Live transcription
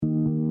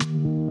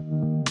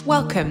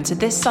Welcome to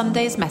this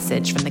Sunday's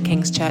message from the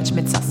King's Church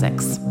Mid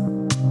Sussex.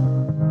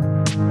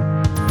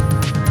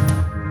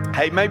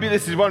 Hey, maybe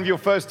this is one of your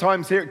first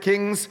times here at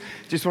King's.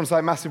 Just want to say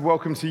a massive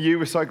welcome to you.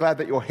 We're so glad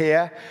that you're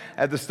here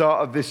at the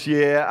start of this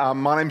year.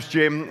 My name's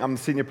Jim. I'm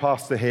the senior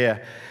pastor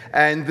here.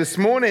 And this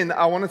morning,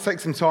 I want to take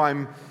some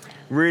time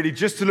really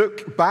just to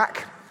look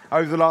back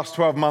over the last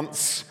 12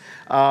 months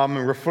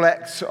and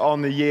reflect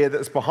on the year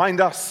that's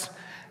behind us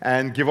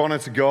and give honor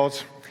to God.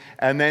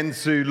 And then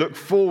to look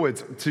forward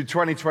to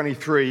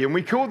 2023. And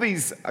we call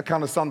these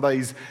kind of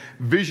Sundays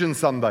Vision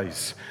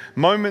Sundays.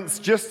 Moments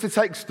just to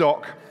take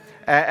stock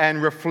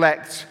and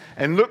reflect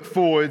and look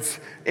forwards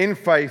in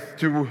faith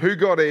to who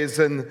God is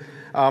and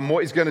what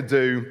He's going to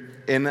do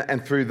in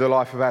and through the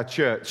life of our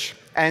church.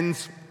 And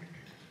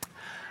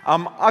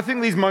I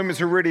think these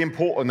moments are really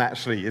important,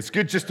 actually. It's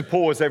good just to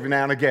pause every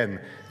now and again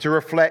to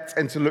reflect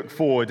and to look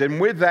forward. And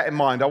with that in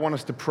mind, I want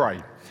us to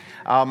pray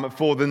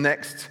for the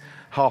next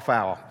half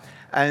hour.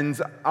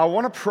 And I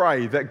want to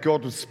pray that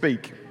God would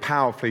speak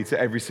powerfully to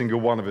every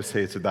single one of us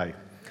here today.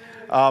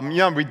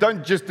 We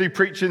don't just do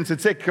preaching to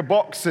tick a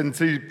box and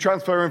to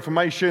transfer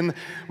information.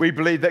 We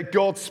believe that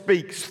God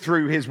speaks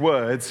through His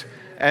words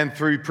and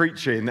through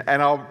preaching.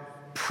 And I'll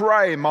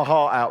pray in my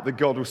heart out that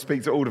God will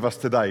speak to all of us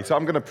today. So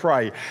I'm going to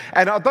pray.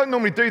 And I don't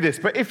normally do this,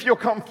 but if you're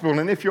comfortable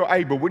and if you're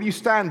able, will you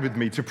stand with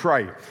me to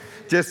pray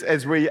just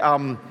as we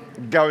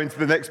go into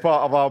the next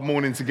part of our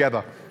morning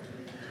together?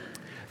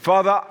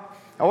 Father,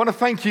 I want to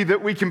thank you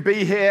that we can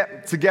be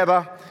here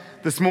together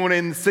this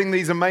morning, sing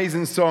these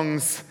amazing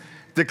songs,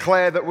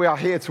 declare that we are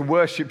here to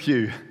worship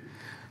you.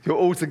 You're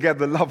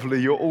altogether lovely.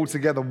 You're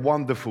altogether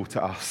wonderful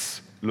to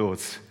us, Lord.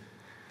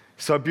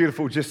 So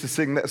beautiful just to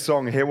sing that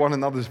song, hear one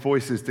another's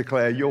voices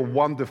declare you're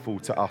wonderful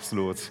to us,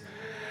 Lord.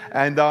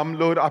 And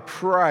Lord, I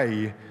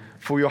pray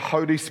for your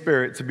Holy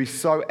Spirit to be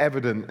so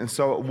evident and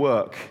so at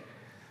work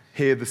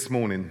here this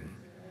morning.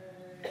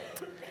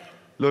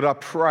 Lord, I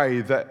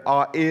pray that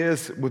our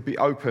ears would be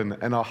open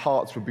and our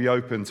hearts would be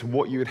open to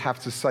what you would have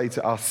to say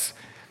to us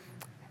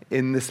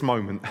in this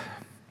moment,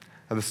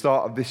 at the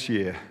start of this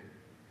year.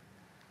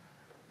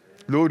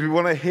 Lord, we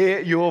want to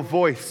hear your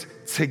voice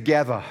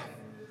together.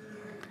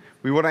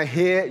 We want to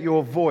hear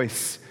your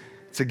voice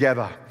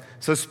together.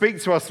 So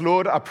speak to us,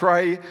 Lord. I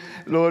pray,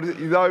 Lord,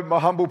 you know my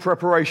humble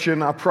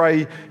preparation, I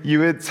pray you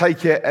would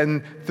take it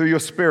and through your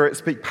Spirit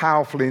speak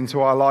powerfully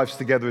into our lives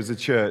together as a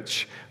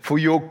church. For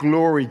your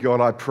glory,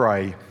 God, I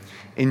pray.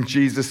 In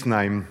Jesus'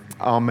 name,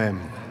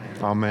 amen.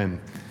 Amen.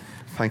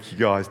 Thank you,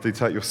 guys. Do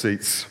take your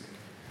seats.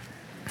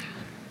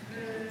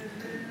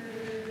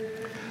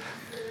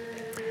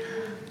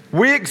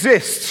 We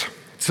exist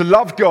to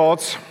love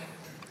God,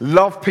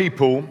 love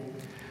people,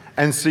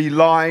 and see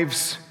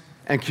lives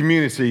and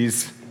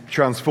communities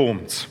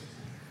transformed.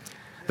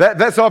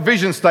 That's our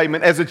vision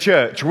statement as a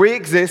church. We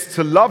exist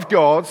to love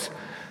God,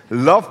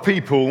 love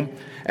people,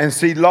 and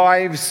see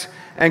lives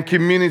and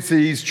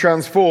communities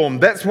transformed.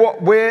 That's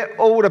what we're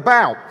all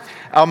about.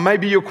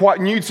 Maybe you're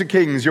quite new to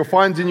King's. You're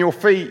finding your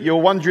feet.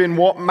 You're wondering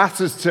what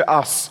matters to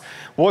us,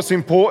 what's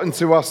important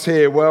to us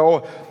here.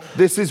 Well,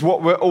 this is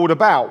what we're all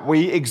about.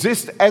 We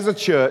exist as a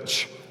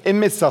church in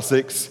Mid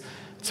Sussex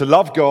to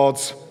love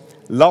God,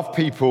 love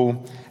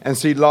people, and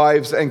see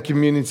lives and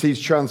communities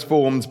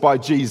transformed by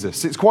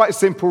Jesus. It's quite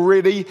simple,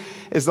 really.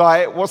 It's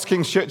like, what's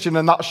King's Church in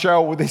a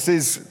nutshell? Well, this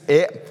is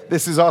it.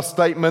 This is our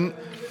statement.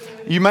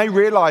 You may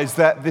realize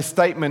that this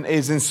statement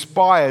is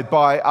inspired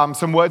by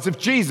some words of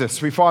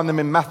Jesus. We find them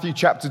in Matthew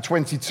chapter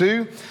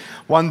 22.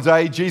 One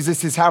day,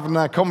 Jesus is having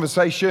a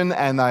conversation,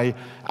 and an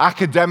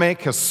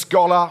academic, a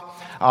scholar,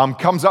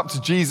 comes up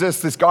to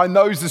Jesus. This guy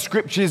knows the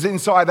scriptures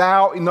inside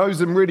out. He knows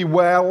them really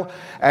well.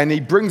 And he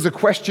brings a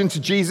question to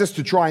Jesus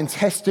to try and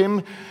test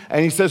him.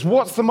 And he says,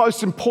 what's the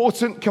most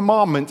important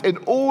commandment in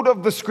all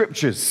of the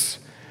scriptures?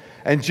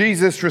 And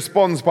Jesus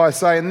responds by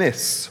saying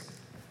this: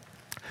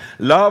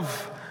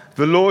 love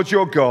the Lord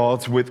your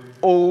God with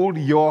all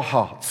your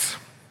heart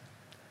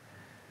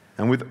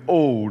and with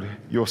all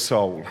your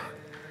soul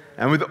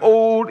and with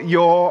all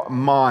your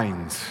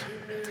mind.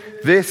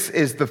 This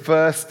is the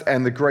first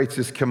and the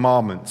greatest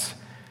commandment.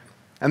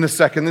 And the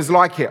second is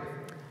like it.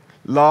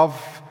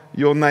 Love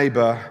your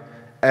neighbor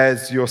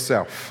as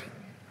yourself.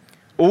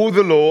 All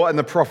the law and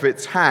the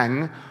prophets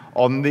hang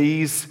on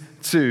these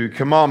two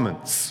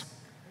commandments.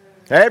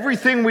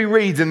 Everything we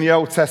read in the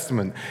Old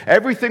Testament,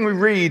 everything we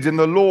read in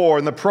the law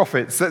and the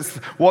prophets, that's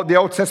what the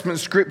Old Testament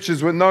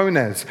scriptures were known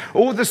as.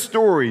 All the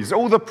stories,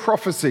 all the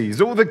prophecies,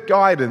 all the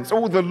guidance,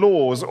 all the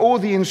laws, all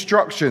the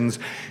instructions.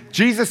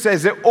 Jesus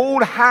says it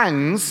all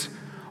hangs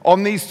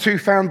on these two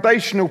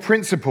foundational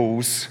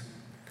principles.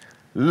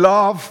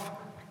 Love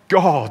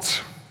God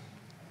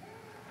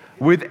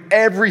with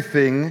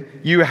everything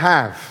you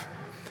have.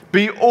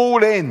 Be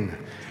all in.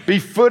 Be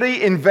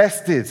fully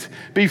invested.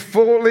 Be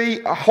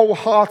fully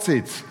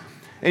wholehearted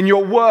in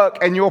your work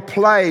and your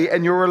play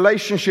and your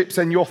relationships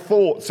and your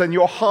thoughts and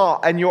your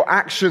heart and your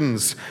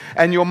actions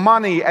and your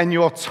money and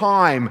your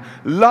time.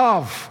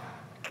 Love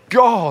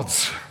God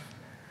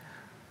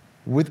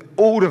with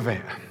all of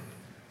it.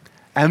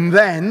 And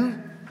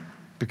then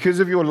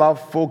because of your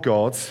love for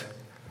God,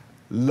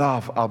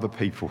 love other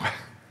people.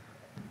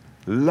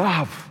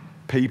 Love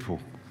people.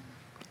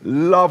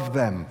 Love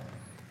them.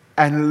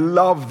 And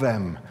love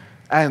them.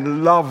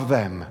 And love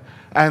them.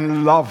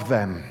 And love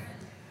them.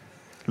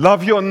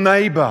 Love your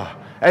neighbor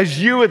as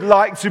you would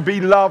like to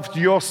be loved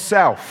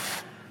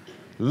yourself.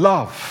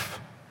 Love.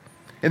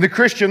 In the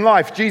Christian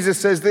life, Jesus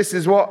says this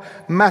is what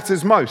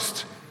matters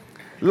most.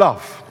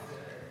 Love.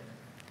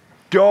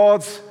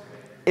 God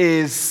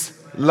is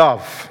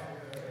love.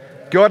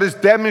 God has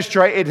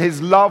demonstrated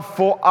his love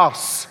for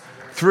us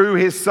through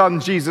his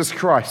Son, Jesus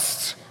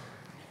Christ.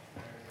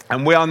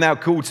 And we are now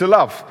called to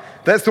love.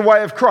 That's the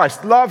way of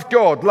Christ. Love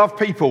God, love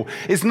people.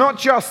 It's not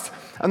just,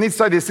 I need to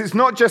say this, it's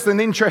not just an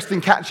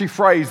interesting, catchy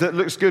phrase that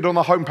looks good on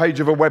the homepage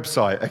of a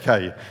website,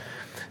 okay?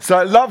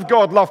 So love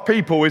God, love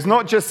people is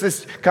not just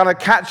this kind of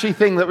catchy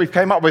thing that we've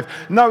came up with.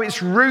 No,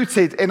 it's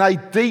rooted in a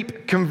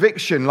deep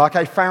conviction, like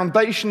a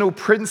foundational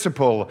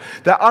principle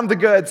that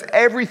undergirds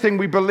everything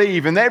we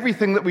believe and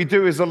everything that we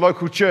do as a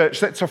local church,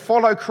 that to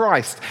follow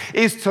Christ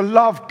is to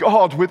love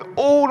God with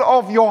all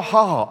of your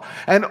heart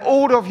and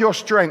all of your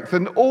strength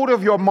and all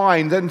of your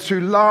mind, and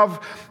to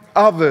love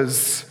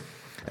others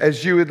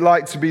as you would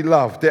like to be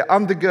loved. It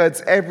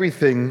undergirds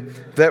everything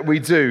that we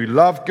do.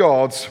 Love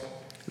God,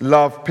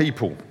 love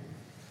people.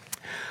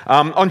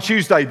 On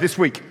Tuesday this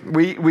week,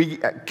 we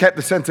kept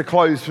the centre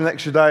closed for an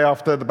extra day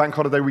after the bank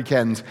holiday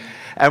weekend,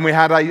 and we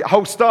had a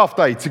whole staff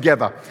day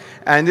together.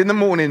 And in the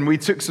morning, we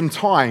took some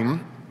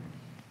time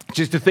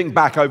just to think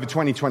back over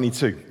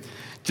 2022,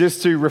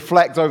 just to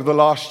reflect over the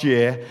last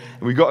year.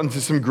 And we got into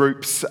some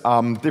groups,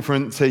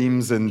 different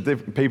teams and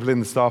different people in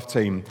the staff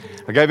team.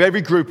 I gave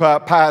every group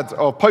a pad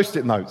of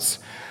Post-it notes.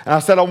 And I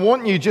said, I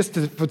want you just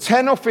to, for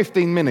 10 or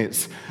 15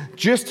 minutes,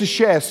 just to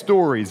share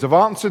stories of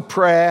answered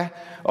prayer,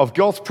 of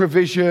God's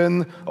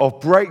provision, of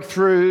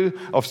breakthrough,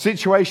 of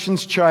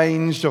situations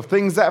changed, of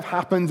things that have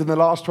happened in the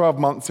last 12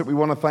 months that we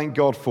want to thank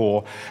God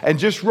for, and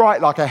just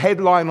write like a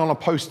headline on a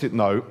Post-it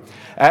note,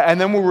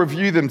 and then we'll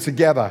review them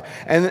together.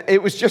 And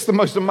it was just the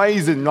most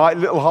amazing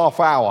little half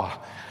hour.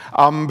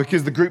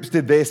 Because the groups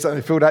did this and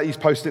they filled out these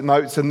Post-it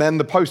notes, and then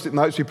the Post-it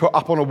notes we put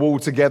up on a wall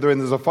together,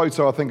 and there's a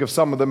photo, I think, of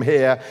some of them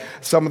here,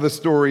 some of the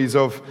stories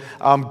of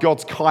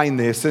God's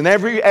kindness. And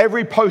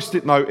every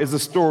Post-it note is a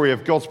story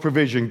of God's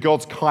provision,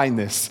 God's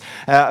kindness,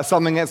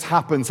 something that's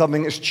happened,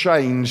 something that's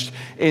changed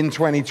in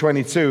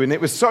 2022. And it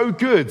was so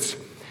good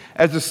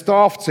as a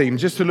staff team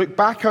just to look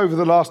back over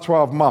the last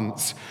 12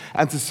 months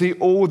and to see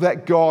all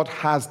that God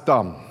has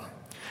done.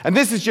 And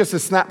this is just a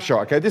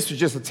snapshot, okay? This was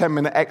just a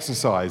 10-minute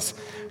exercise.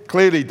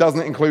 Clearly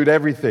doesn't include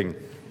everything.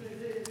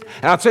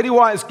 And I'll tell you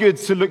why it's good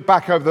to look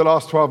back over the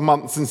last 12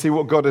 months and see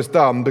what God has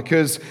done,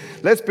 because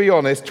let's be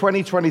honest,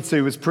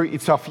 2022 was a pretty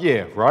tough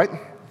year, right?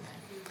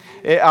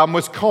 It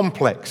was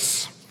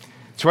complex.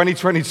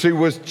 2022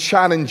 was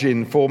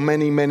challenging for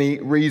many, many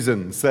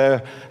reasons.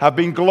 There have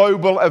been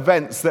global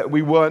events that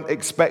we weren't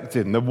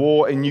expecting, the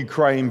war in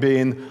Ukraine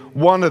being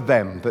one of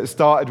them that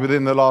started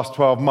within the last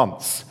 12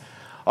 months.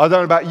 I don't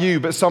know about you,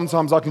 but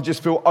sometimes I can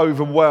just feel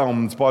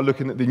overwhelmed by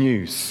looking at the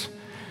news.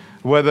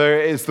 Whether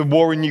it's the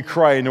war in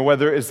Ukraine, or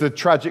whether it's the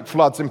tragic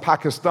floods in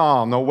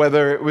Pakistan, or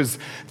whether it was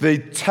the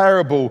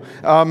terrible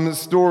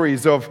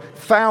stories of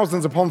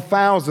thousands upon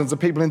thousands of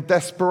people in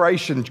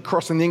desperation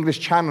crossing the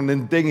English Channel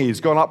in dinghies,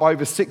 gone up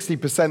over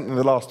 60% in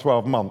the last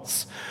 12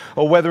 months,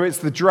 or whether it's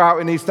the drought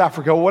in East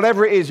Africa, or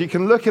whatever it is, you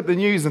can look at the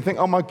news and think,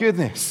 oh my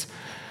goodness.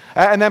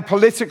 And then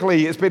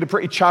politically, it's been a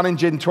pretty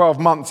challenging 12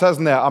 months,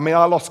 hasn't it? I mean,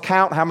 I lost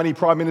count how many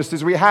prime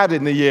ministers we had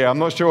in the year. I'm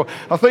not sure.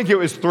 I think it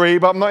was 3,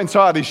 but I'm not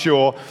entirely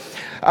sure.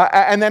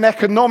 And then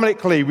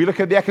economically, we look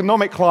at the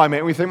economic climate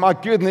and we think, my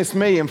goodness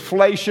me,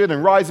 inflation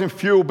and rising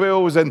fuel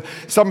bills. And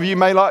some of you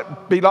may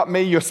be like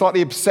me, you're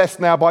slightly obsessed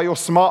now by your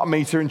smart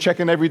meter and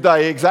checking every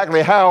day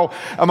exactly how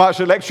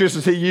much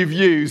electricity you've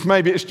used.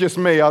 Maybe it's just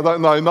me, I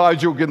don't know.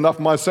 Nigel, good enough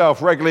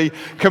myself, regularly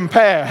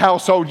compare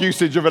household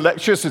usage of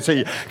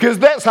electricity, because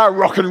that's how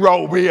rock and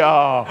roll we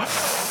are.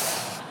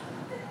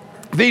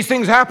 These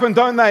things happen,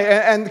 don't they?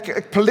 And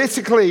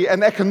politically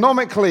and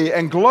economically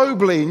and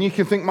globally, and you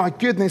can think, my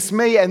goodness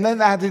me, and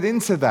then added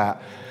into that,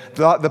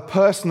 the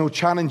personal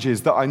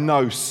challenges that I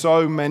know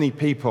so many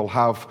people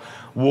have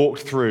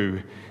walked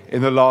through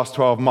in the last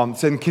 12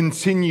 months and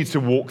continue to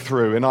walk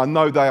through, and I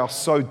know they are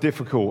so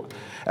difficult,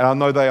 and I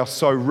know they are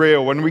so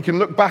real. And we can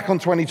look back on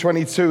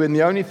 2022, and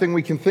the only thing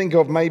we can think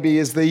of maybe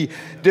is the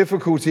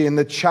difficulty and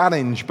the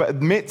challenge, but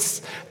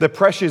amidst the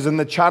pressures and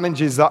the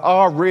challenges that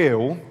are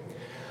real,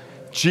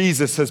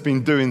 Jesus has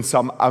been doing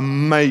some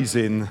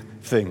amazing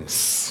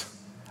things.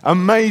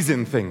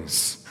 Amazing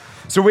things.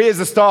 So we as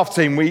a staff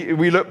team,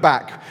 we look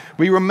back.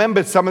 We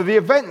remembered some of the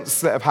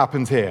events that have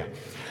happened here.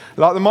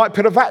 Like the Mike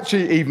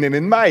Pilavachi evening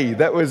in May.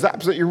 That was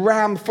absolutely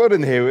rammed full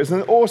in here. It was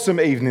an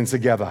awesome evening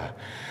together.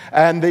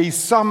 And the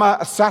Summer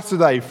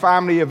Saturday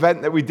family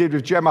event that we did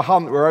with Gemma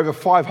Hunt, where over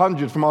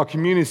 500 from our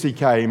community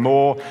came.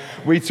 Or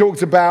we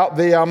talked about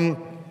the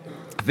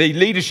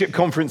leadership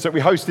conference that we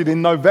hosted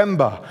in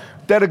November.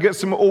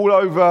 delegates from all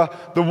over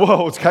the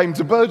world came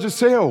to Burgess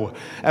Hill.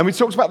 And we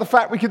talked about the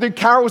fact we could do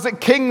carols at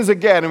King's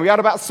again. And we had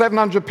about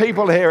 700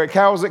 people here at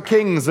carols at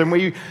King's, and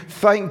we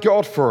thank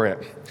God for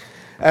it.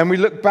 And we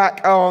look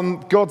back on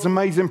God's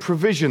amazing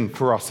provision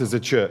for us as a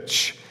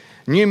church.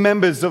 New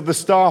members of the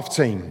staff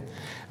team.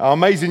 Our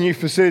amazing new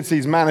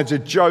facilities manager,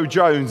 Joe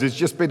Jones, has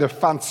just been a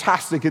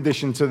fantastic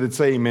addition to the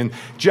team. And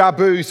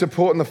Jabu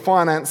supporting the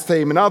finance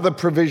team and other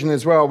provision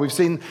as well. We've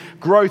seen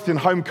growth in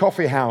Home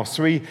Coffee House.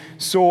 We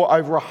saw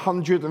over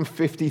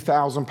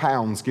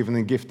 £150,000 given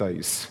in gift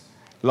days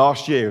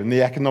last year in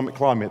the economic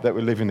climate that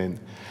we're living in.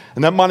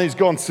 And that money's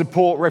gone to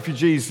support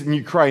refugees in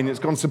Ukraine. It's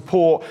gone to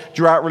support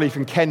drought relief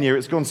in Kenya.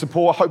 It's gone to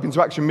support Hope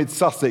into Action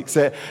Mid-Sussex.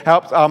 It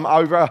helped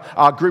over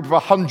our group of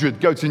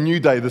 100 go to New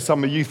Day, the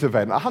summer youth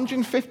event.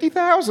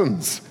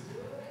 150,000.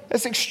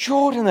 That's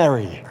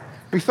extraordinary.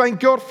 We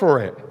thank God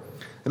for it.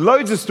 And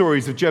loads of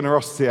stories of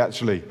generosity,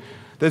 actually.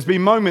 There's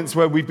been moments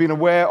where we've been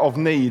aware of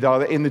need,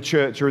 either in the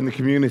church or in the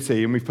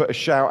community, and we've put a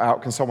shout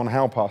out, can someone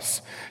help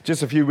us?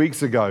 Just a few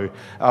weeks ago,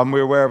 we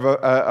were aware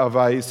of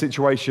a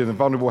situation, a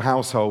vulnerable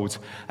household,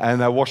 and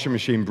their washing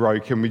machine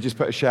broke, and we just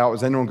put a shout out,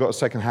 has anyone got a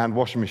second-hand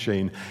washing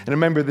machine? And a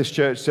member of this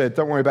church said,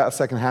 don't worry about a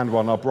second-hand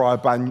one, I'll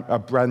buy a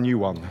brand new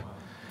one.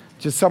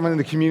 Just someone in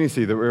the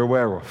community that we're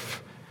aware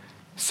of.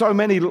 So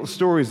many little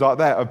stories like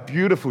that of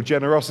beautiful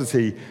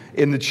generosity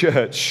in the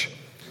church.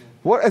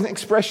 What an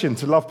expression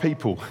to love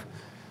people.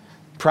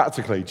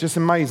 Practically, just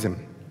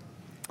amazing.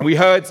 We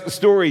heard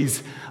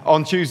stories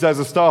on Tuesday as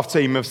a staff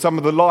team of some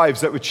of the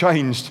lives that were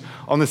changed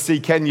on the See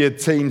Kenya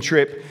team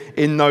trip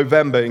in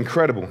November.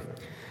 Incredible.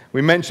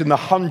 We mentioned the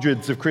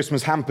hundreds of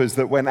Christmas hampers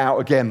that went out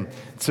again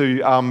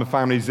to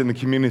families in the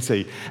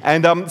community.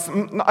 And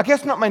I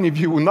guess not many of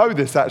you will know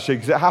this, actually,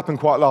 because it happened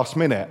quite last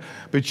minute.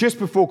 But just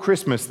before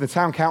Christmas, the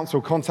town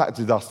council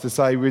contacted us to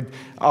say we'd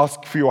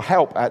ask for your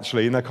help,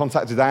 actually, and they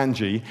contacted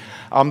Angie.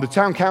 The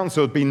town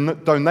council had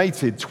been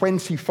donated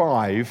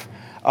 25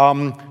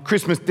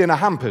 Christmas dinner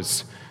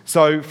hampers.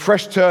 So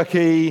fresh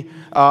turkey,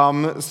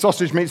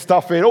 sausage meat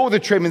stuffing, all the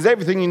trimmings,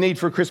 everything you need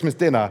for a Christmas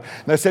dinner.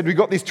 And they said, we've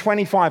got these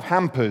 25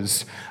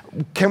 hampers.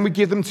 Can we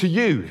give them to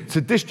you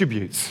to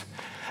distribute?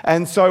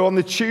 And so on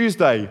the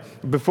Tuesday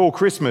before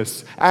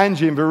Christmas,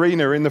 Angie and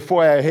Verena are in the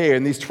foyer here,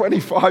 and these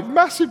 25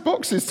 massive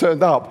boxes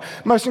turned up.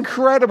 Most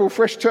incredible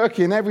fresh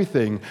turkey and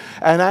everything.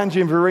 And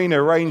Angie and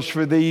Verena arranged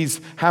for these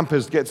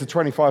hampers to get to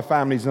 25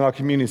 families in our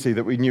community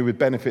that we knew would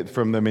benefit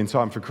from them in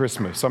time for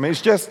Christmas. I mean,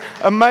 it's just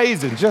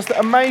amazing, just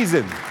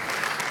amazing.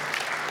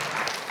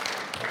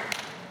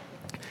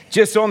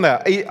 Just on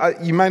that,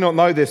 you may not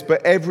know this,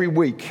 but every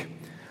week,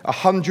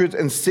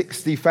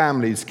 160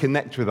 families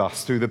connect with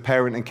us through the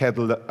parent and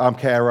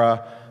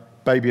carer,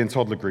 baby and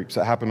toddler groups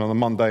that happen on a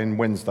Monday and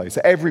Wednesday. So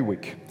every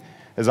week,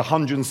 there's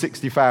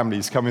 160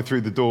 families coming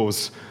through the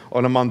doors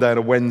on a Monday and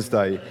a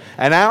Wednesday.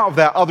 And out of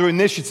that, other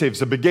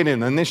initiatives are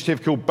beginning. An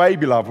initiative called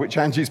Baby Love, which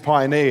Angie's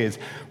pioneered,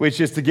 which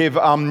is to give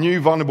new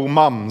vulnerable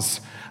mums,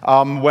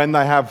 when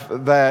they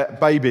have their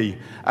baby,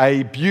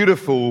 a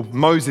beautiful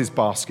Moses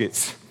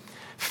basket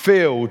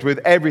filled with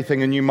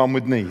everything a new mum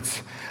would need.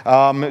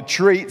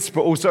 Treats,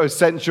 but also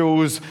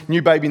essentials,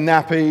 new baby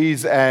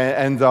nappies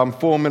and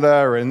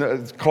formula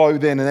and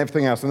clothing and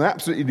everything else. And they're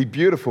absolutely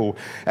beautiful.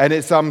 And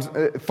it's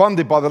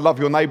funded by the Love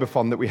Your Neighbour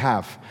Fund that we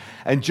have.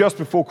 And just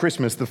before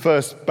Christmas, the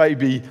first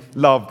Baby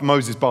Love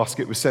Moses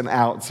basket was sent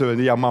out to a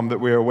young mum that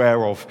we're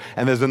aware of.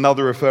 And there's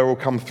another referral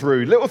come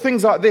through. Little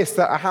things like this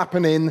that are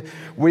happening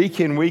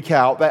week in, week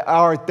out, that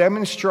are a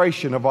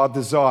demonstration of our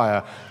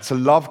desire to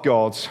love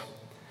God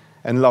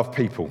and love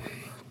people.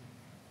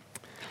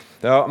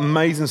 There are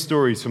amazing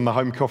stories from the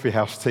Home Coffee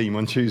House team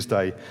on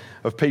Tuesday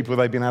of people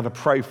they've been able to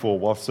pray for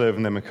while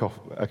serving them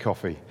a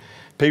coffee.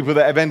 People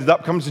that have ended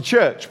up coming to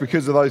church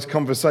because of those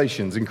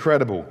conversations.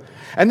 Incredible.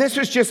 And this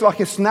was just like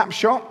a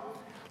snapshot,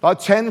 like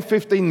 10,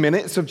 15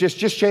 minutes of just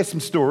share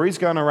some stories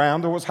going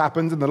around of what's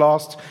happened in the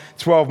last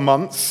 12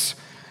 months.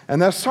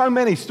 And there's so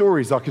many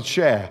stories I could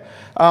share.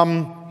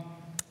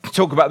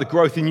 Talk about the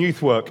growth in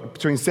youth work,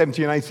 between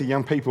 70 and 80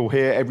 young people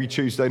here every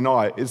Tuesday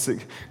night. It's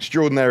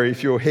extraordinary.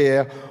 If you're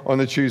here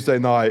on a Tuesday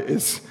night,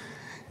 it's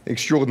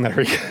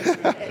extraordinary.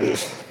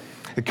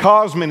 The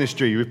Cars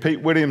Ministry with Pete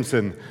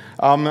Williamson,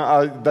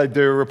 they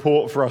do a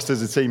report for us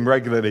as a team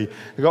regularly.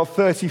 They've got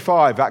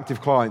 35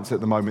 active clients at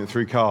the moment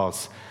through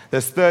Cars.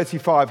 There's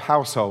 35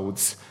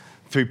 households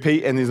through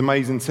Pete and his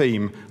amazing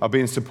team are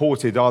being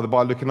supported either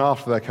by looking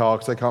after their car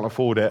because they can't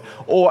afford it,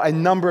 or a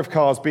number of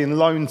cars being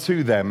loaned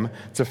to them,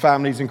 to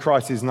families in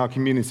crisis in our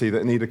community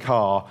that need a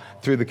car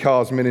through the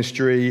Cars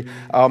Ministry.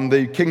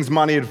 The King's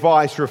Money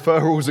Advice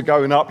referrals are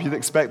going up. You'd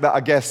expect that, I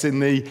guess,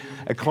 in the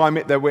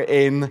climate that we're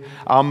in.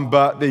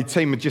 But the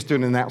team are just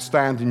doing an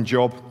outstanding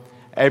job.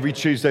 Every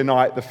Tuesday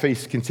night, the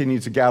feasts continue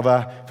to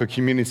gather for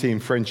community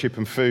and friendship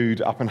and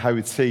food up in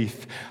Howard's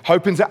Heath.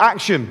 Hope into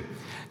Action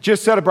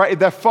just celebrated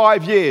their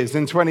 5 years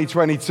in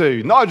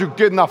 2022. Nigel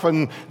Goodenough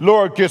and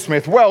Laura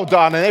Goodsmith, well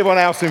done, and everyone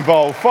else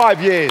involved.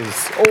 5 years,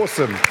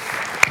 awesome.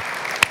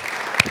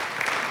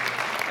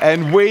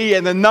 And we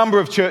and a number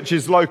of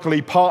churches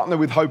locally partner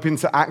with Hope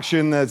into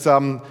Action. There's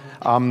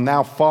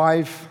Now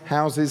 5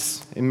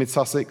 houses in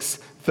Mid-Sussex,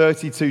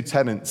 32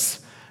 tenants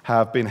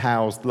have been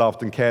housed,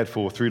 loved and cared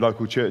for through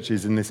local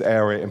churches in this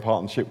area in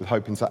partnership with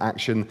Hope into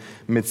Action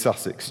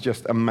Mid-Sussex.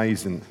 Just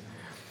amazing.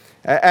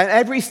 And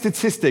every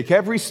statistic,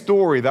 every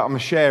story that I'm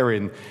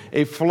sharing,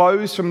 it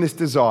flows from this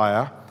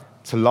desire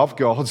to love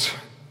God,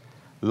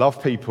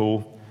 love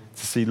people,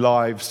 to see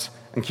lives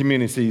and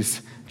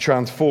communities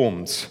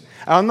transformed.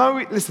 And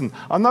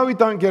I know we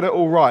don't get it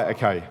all right,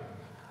 okay?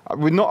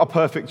 We're not a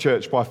perfect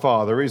church by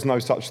far. There is no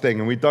such thing,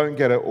 and we don't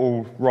get it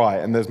all right,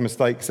 and there's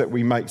mistakes that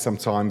we make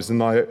sometimes,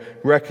 and I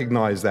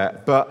recognize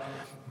that. But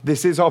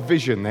this is our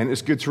vision, and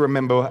it's good to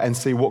remember and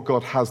see what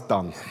God has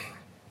done.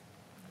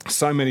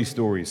 So many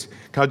stories.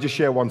 Can I just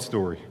share one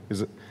story?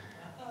 Is it?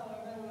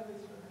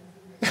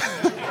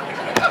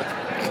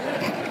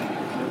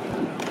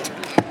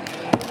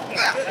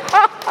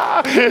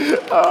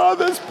 Oh,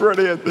 that's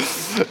brilliant.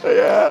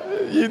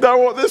 Yeah, you know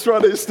what this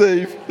one is,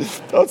 Steve.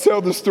 I'll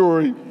tell the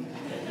story.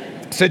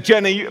 So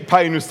Jenny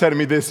Payne was telling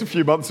me this a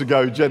few months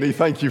ago. Jenny,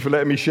 thank you for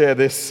letting me share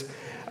this.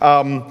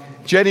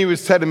 Jenny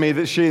was telling me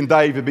that she and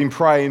Dave had been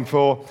praying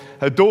for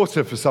her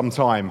daughter for some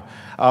time.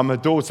 Her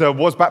daughter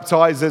was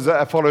baptized as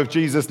a follower of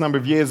Jesus a number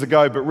of years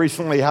ago, but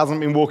recently hasn't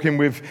been walking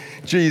with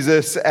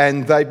Jesus,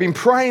 and they've been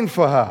praying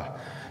for her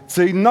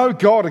to know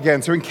God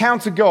again, to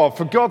encounter God,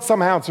 for God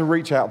somehow to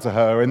reach out to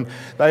her. And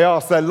they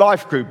asked their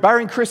life group,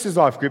 Barry and Chris's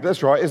life group,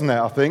 that's right, isn't it,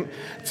 I think,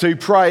 to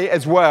pray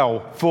as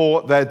well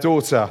for their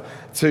daughter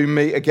to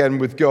meet again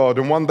with God.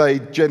 And one day,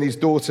 Jenny's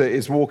daughter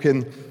is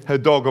walking her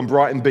dog on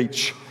Brighton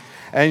Beach,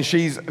 and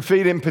she's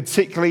feeling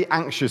particularly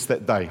anxious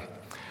that day.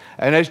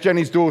 And as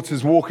Jenny's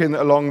daughter's walking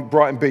along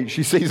Brighton Beach,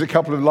 she sees a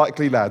couple of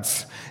likely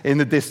lads in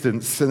the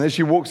distance. And as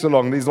she walks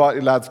along, these likely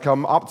lads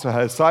come up to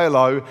her, say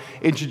hello,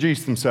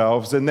 introduce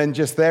themselves, and then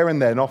just there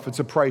and then offer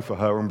to pray for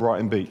her on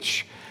Brighton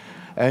Beach.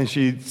 And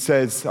she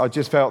says, I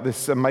just felt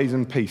this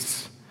amazing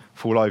peace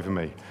fall over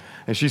me.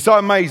 And she's so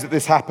amazed that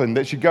this happened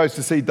that she goes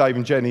to see Dave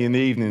and Jenny in the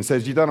evening and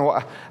says, you don't know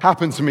what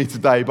happened to me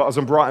today, but I was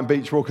on Brighton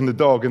Beach walking the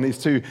dog, and these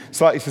 2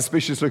 slightly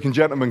suspicious-looking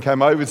gentlemen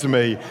came over to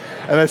me,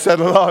 and they said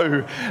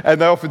hello,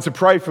 and they offered to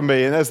pray for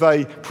me. And as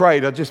they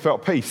prayed, I just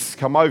felt peace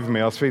come over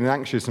me. I was feeling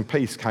anxious, and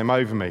peace came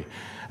over me.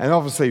 And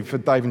obviously, for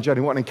Dave and Jenny,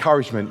 what an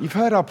encouragement. You've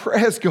heard our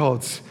prayers,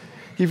 God.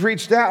 You've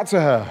reached out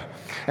to her.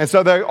 And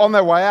so they're on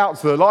their way out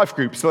to the life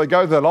group. So they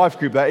go to the life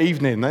group that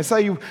evening. They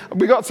say,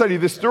 we got to tell you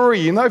this story.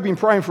 You know, we've been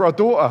praying for our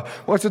daughter.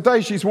 Well,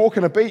 today she's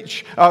walking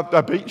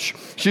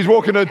She's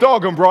walking her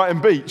dog on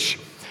Brighton Beach.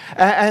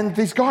 And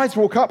these guys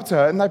walk up to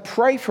her and they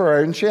pray for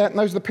her, and she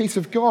knows the peace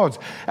of God.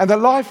 And the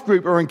life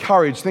group are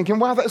encouraged, thinking,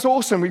 wow, that's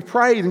awesome. We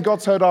prayed and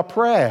God's heard our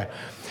prayer.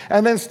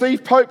 And then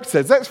Steve Pope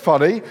says, that's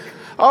funny.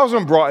 I was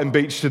on Brighton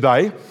Beach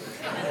today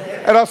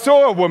and I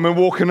saw a woman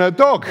walking her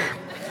dog.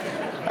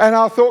 And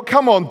I thought,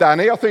 come on,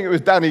 Danny. I think it was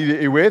Danny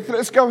that you're with.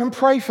 Let's go and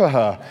pray for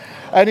her.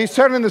 And he's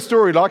telling the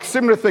story like a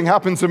similar thing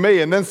happened to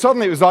me. And then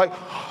suddenly it was like,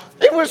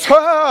 it was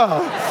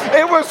her.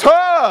 It was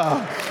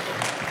her.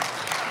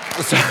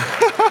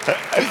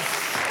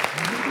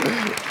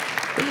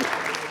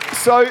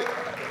 So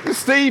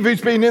Steve,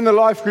 who's been in the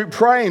life group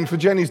praying for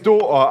Jenny's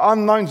daughter,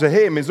 unknown to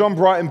him, is on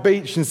Brighton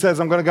Beach and says,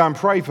 I'm going to go and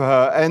pray for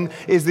her, and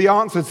is the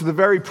answer to the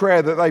very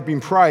prayer that they've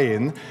been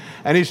praying.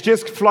 And it's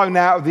just flown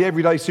out of the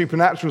Everyday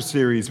Supernatural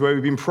series where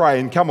we've been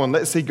praying, come on,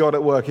 let's see God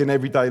at work in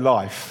everyday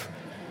life.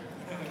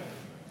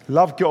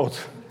 Love God,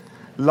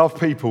 love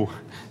people,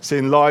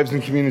 seeing lives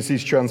and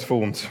communities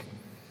transformed.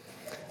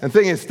 And the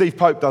thing is, Steve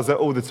Pope does that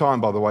all the time,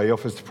 by the way. He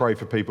offers to pray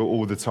for people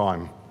all the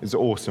time. It's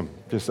awesome,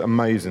 just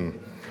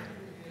amazing.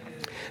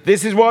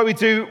 This is why we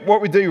do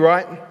what we do,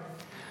 right?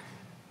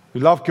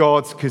 We love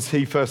God because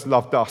he first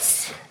loved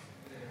us.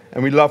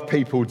 And we love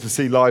people to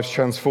see lives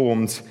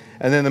transformed.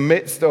 And in the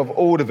midst of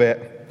all of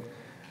it,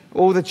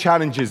 all the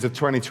challenges of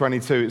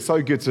 2022, it's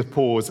so good to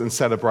pause and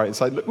celebrate and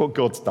say, look what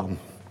God's done.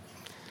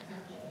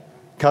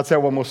 Can I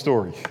tell one more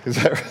story? Is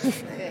that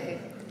right?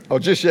 I'll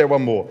just share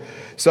one more.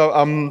 So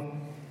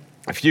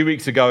a few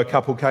weeks ago, a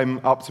couple came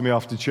up to me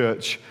after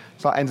church.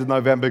 It's like end of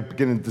November,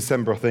 beginning of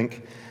December, I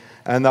think.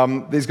 And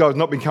these guys have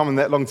not been coming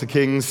that long to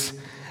Kings.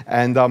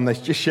 And they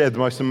just shared the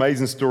most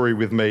amazing story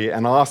with me.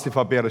 And I asked if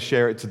I'd be able to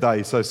share it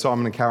today. So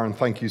Simon and Karen,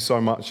 thank you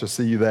so much. I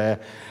see you there.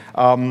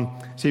 So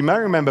you may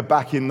remember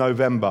back in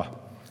November,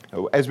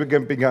 as we've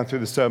been going through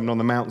the Sermon on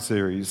the Mount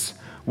series,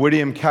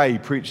 William Kay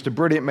preached a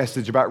brilliant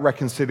message about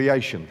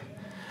reconciliation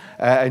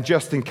and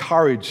just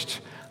encouraged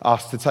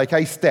us to take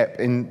a step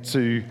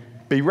into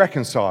be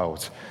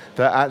reconciled,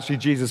 that actually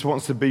Jesus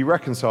wants to be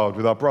reconciled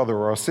with our brother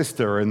or our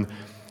sister. And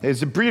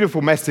it's a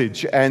beautiful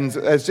message, and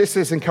it's just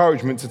this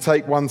encouragement to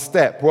take one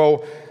step.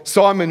 Well,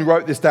 Simon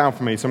wrote this down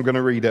for me, so I'm going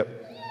to read it.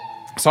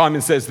 Simon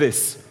says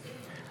this: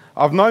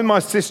 I've known my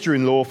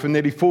sister-in-law for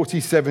nearly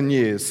 47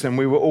 years, and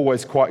we were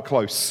always quite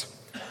close.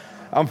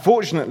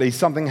 Unfortunately,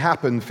 something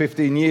happened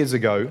 15 years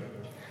ago,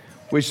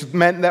 which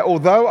meant that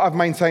although I've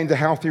maintained a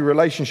healthy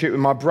relationship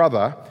with my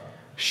brother,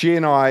 she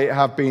and I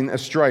have been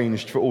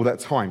estranged for all that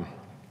time.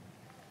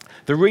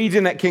 The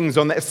reading at King's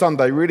on that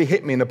Sunday really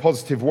hit me in a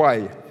positive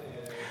way.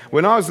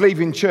 When I was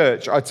leaving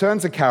church, I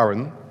turned to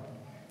Karen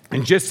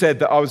and just said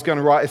that I was going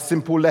to write a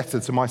simple letter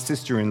to my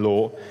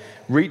sister-in-law,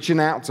 reaching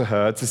out to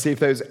her to see if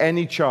there was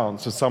any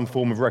chance of some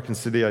form of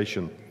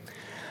reconciliation.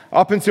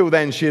 Up until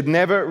then, she had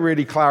never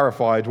really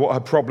clarified what her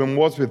problem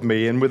was with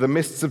me, and with the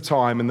mists of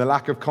time and the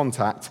lack of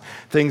contact,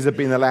 things had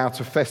been allowed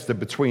to fester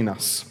between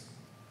us.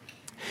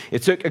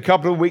 It took a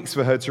couple of weeks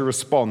for her to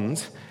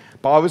respond,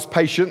 but I was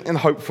patient and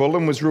hopeful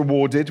and was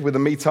rewarded with a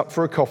meet-up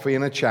for a coffee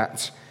and a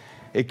chat.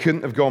 It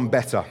couldn't have gone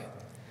better.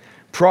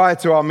 Prior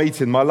to our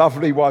meeting, my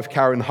lovely wife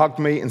Karen hugged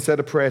me and said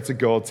a prayer to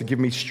God to give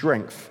me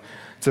strength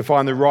to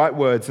find the right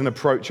words and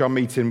approach our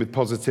meeting with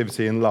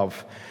positivity and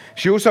love.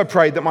 She also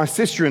prayed that my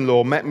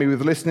sister-in-law met me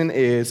with listening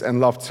ears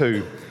and love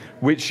too,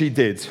 which she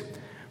did.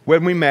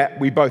 When we met,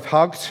 we both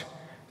hugged,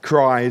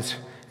 cried,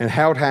 and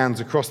held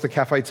hands across the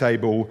cafe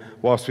table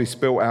whilst we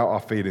spilt out our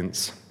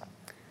feelings.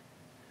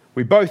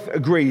 We both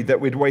agreed that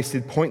we'd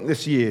wasted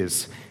pointless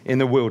years in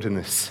the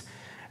wilderness,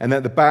 and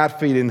that the bad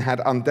feeling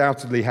had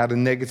undoubtedly had a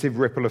negative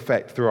ripple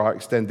effect through our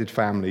extended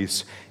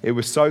families. It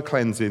was so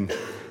cleansing,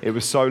 it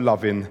was so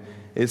loving,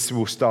 it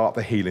will start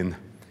the healing.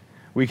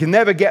 We can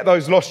never get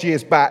those lost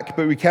years back,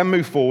 but we can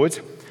move forward,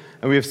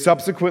 and we have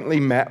subsequently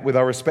met with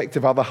our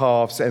respective other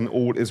halves, and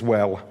all is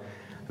well.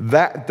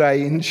 That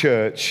day in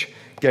church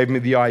gave me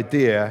the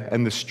idea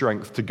and the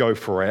strength to go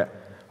for it.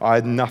 I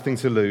had nothing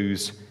to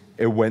lose.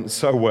 It went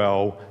so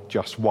well,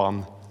 just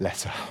one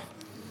letter.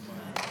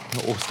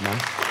 Awesome,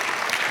 man.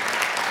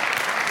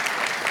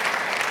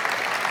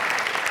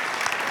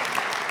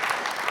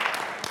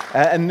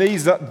 And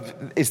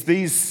it's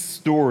these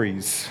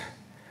stories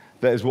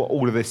that is what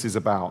all of this is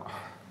about.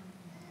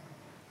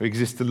 We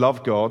exist to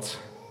love God,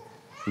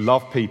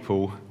 love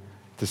people,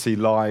 to see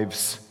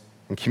lives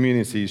and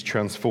communities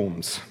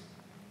transformed.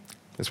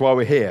 That's why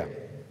we're here.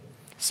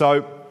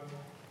 So,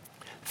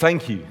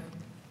 thank you.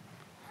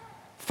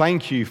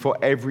 Thank you for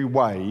every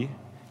way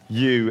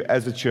you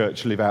as a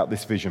church live out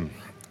this vision.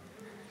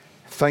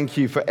 Thank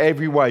you for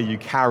every way you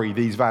carry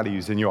these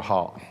values in your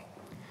heart.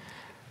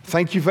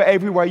 Thank you for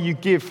every way you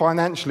give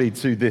financially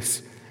to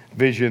this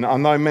vision. I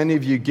know many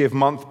of you give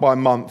month by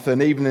month,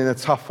 and even in a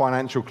tough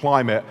financial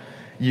climate,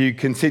 you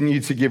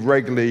continue to give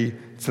regularly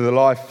to the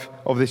life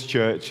of this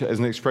church as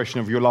an expression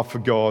of your love for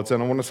God.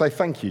 And I want to say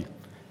thank you,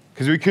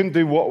 because we couldn't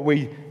do what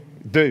we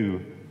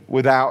do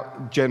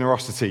without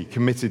generosity,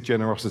 committed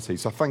generosity.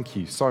 So thank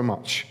you so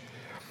much.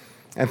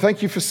 And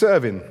thank you for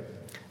serving.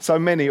 So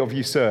many of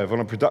you serve on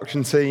a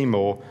production team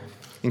or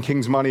in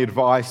King's Money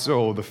Advice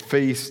or The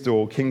Feast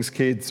or King's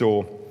Kids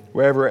or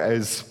wherever it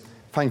is.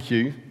 Thank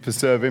you for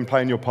serving,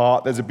 playing your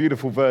part. There's a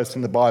beautiful verse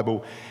in the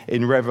Bible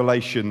in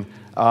Revelation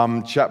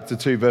chapter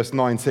 2, verse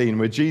 19,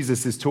 where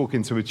Jesus is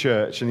talking to a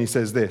church and he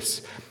says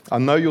this: I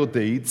know your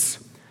deeds,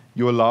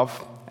 your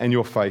love and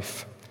your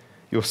faith,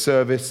 your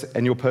service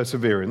and your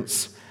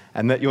perseverance,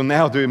 and that you're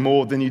now doing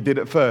more than you did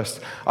at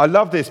first. I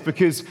love this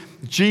because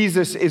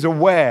Jesus is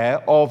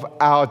aware of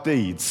our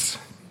deeds.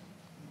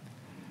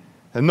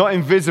 They're not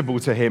invisible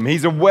to him.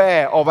 He's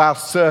aware of our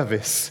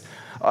service,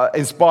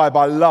 inspired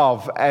by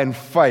love and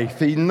faith.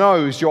 He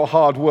knows your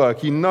hard work.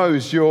 He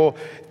knows your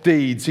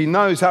deeds. He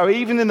knows how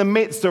even in the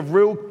midst of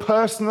real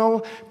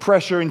personal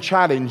pressure and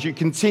challenge, you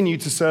continue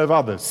to serve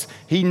others.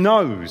 He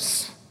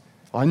knows.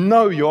 I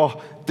know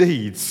your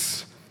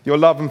deeds, your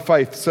love and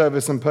faith,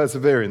 service and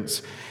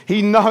perseverance.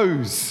 He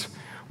knows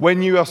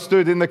when you are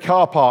stood in the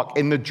car park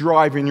in the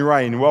driving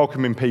rain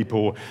welcoming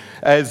people,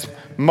 as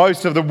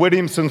most of the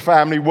Williamson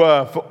family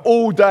were for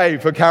all day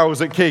for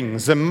Carols at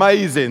King's.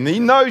 Amazing. He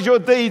knows your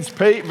deeds,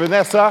 Pete,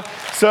 Vanessa,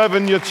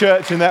 serving your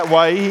church in that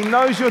way. He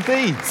knows your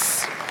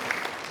deeds.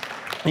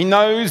 He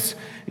knows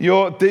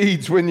your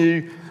deeds when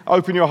you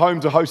open your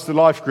home to host a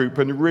life group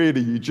and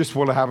really you just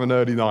want to have an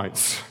early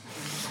night,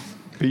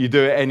 but you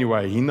do it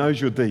anyway. He knows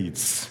your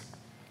deeds.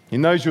 He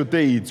knows your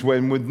deeds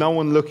when, with no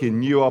one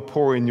looking, you are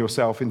pouring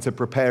yourself into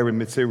preparing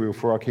material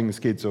for our King's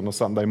Kids on a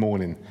Sunday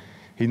morning.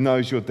 He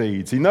knows your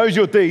deeds. He knows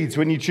your deeds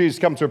when you choose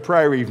to come to a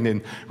prayer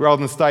evening rather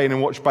than staying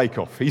and watch Bake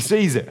Off. He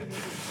sees it.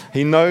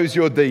 He knows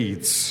your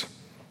deeds.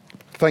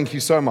 Thank you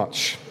so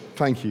much.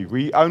 Thank you.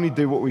 We only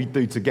do what we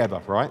do together,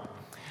 right?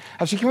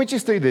 Actually, can we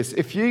just do this?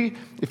 If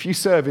you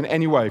serve in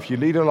any way, if you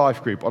lead a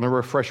life group on a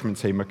refreshment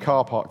team, a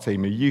car park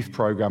team, a youth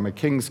program, a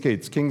King's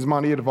Kids, King's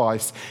Money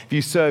Advice, if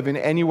you serve in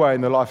any way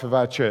in the life of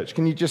our church,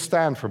 can you just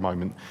stand for a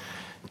moment?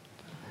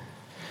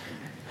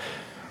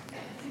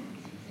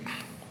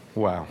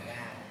 Wow.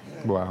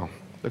 Wow.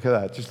 Look at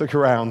that. Just look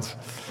around.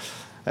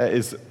 That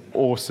is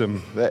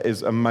awesome. That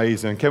is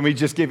amazing. Can we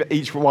just give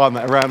each one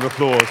a round of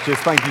applause?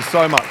 Just thank you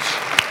so much.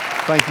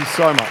 Thank you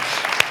so much.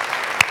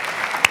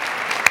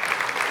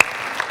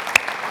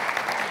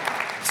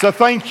 So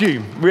thank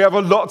you. We have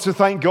a lot to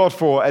thank God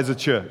for as a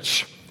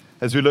church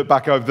as we look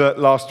back over the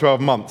last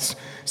 12 months.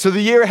 So the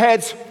year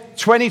ahead,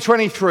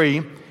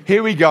 2023,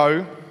 here we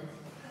go.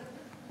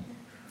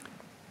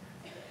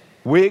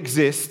 We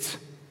exist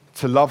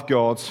to love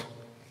God,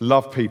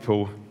 love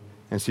people,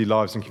 and see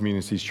lives and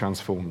communities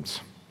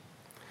transformed.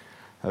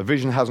 Our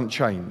vision hasn't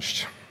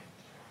changed.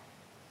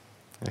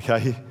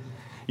 Okay?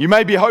 You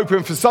may be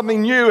hoping for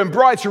something new and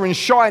brighter and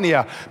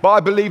shinier, but I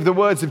believe the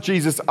words of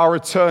Jesus are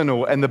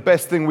eternal, and the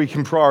best thing we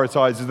can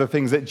prioritize is the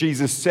things that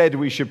Jesus said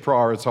we should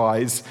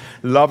prioritize: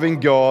 loving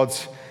God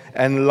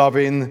and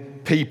loving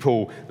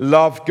people.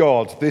 Love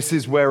God. This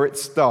is where it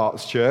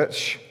starts,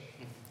 church.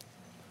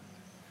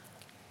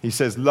 He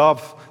says,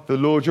 love the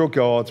Lord your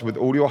God with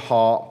all your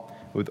heart,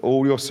 with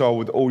all your soul,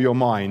 with all your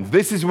mind.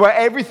 This is where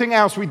everything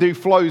else we do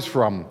flows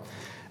from.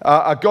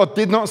 God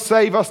did not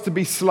save us to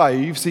be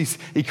slaves.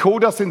 He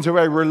called us into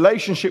a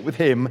relationship with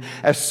Him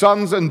as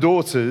sons and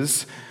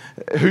daughters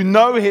who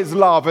know His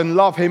love and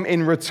love Him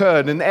in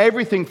return. And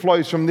everything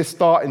flows from this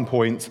starting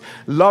point,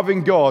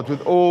 loving God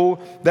with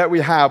all that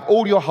we have,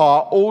 all your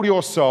heart, all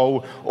your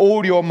soul,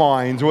 all your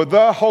mind, or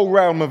the whole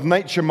realm of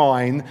nature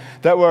mine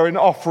that were an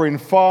offering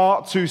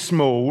far too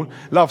small.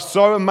 Love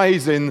so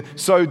amazing,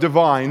 so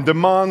divine,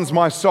 demands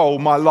my soul,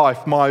 my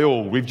life, my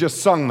all. We've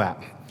just sung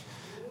that.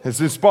 It's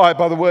inspired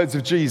by the words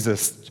of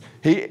Jesus.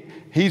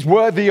 He's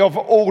worthy of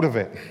all of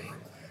it.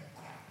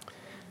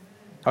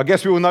 I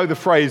guess we all know the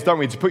phrase, don't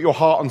we, to put your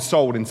heart and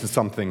soul into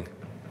something.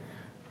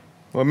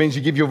 Well, it means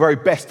you give your very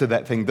best to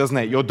that thing, doesn't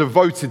it? You're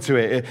devoted to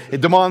it.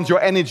 It demands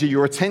your energy,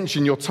 your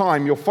attention, your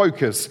time, your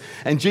focus.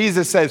 And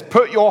Jesus says,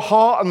 put your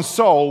heart and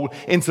soul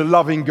into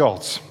loving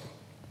God.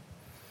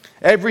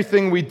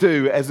 Everything we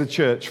do as a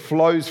church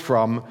flows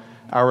from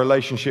our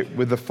relationship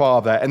with the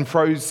Father and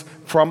flows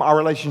from our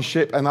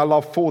relationship and our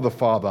love for the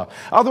Father.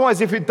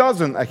 Otherwise, if it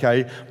doesn't,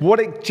 okay, what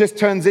it just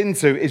turns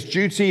into is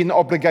duty and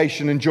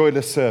obligation and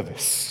joyless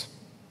service.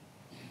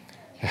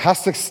 It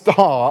has to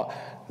start,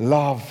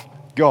 love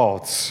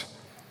God.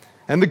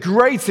 And the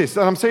greatest,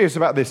 and I'm serious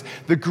about this,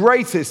 the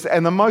greatest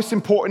and the most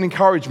important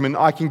encouragement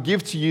I can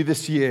give to you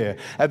this year,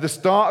 at the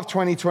start of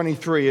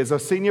 2023, as a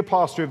senior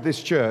pastor of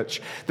this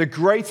church, the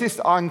greatest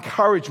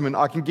encouragement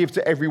I can give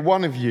to every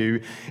one of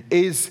you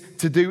is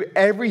to do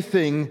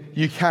everything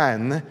you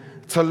can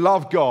to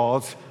love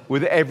God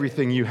with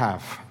everything you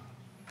have.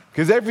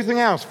 Because everything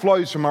else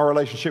flows from our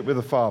relationship with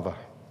the Father.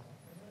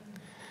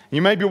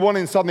 You may be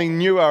wanting something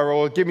newer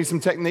or give me some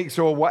techniques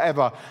or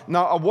whatever.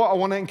 Now, what I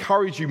want to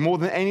encourage you more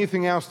than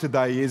anything else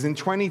today is in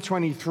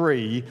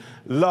 2023,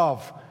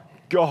 love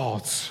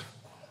God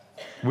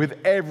with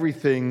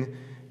everything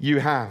you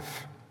have.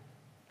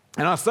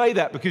 And I say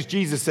that because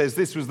Jesus says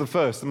this was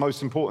the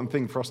most important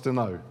thing for us to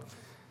know.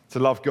 To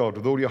love God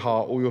with all your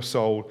heart, all your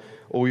soul,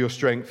 all your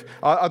strength.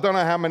 I don't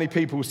know how many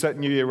people set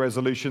New Year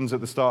resolutions at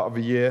the start of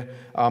a year.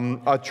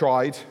 I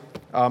tried.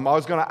 I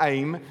was going to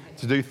aim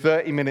to do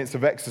 30 minutes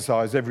of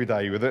exercise every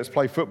day, whether it's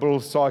play football,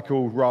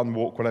 cycle, run,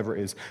 walk, whatever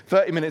it is.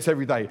 30 minutes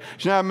every day. Do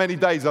you know how many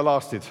days I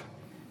lasted?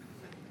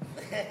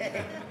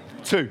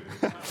 2.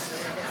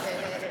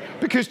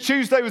 Because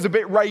Tuesday was a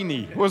bit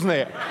rainy, wasn't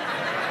it?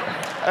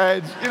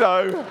 And, you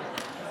know,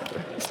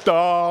 it's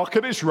dark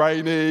and it's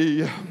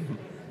rainy.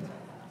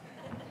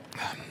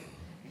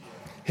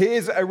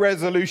 Here's a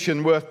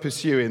resolution worth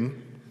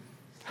pursuing,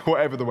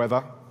 whatever the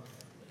weather.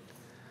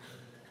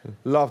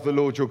 Love the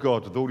Lord your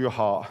God with all your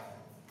heart,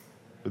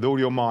 with all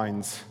your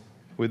minds,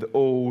 with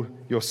all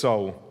your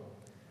soul.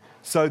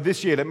 So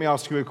this year, let me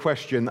ask you a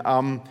question.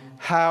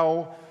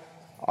 How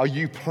are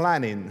you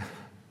planning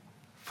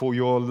for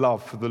your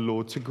love for the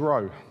Lord to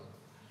grow?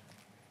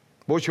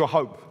 What's your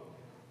hope?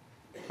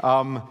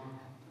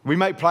 We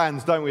make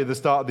plans, don't we, at the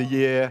start of the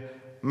year.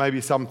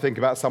 Maybe some think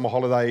about summer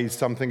holidays,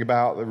 some think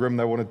about the room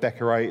they want to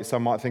decorate,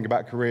 some might think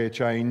about career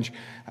change.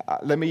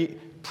 Let me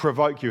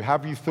provoke you.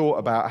 Have you thought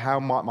about how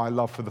might my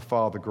love for the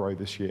Father grow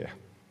this year?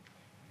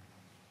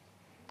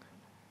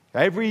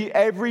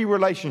 Every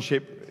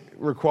relationship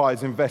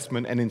requires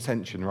investment and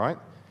intention, right?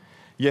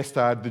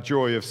 Yesterday I had the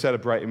joy of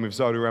celebrating with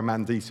Zola and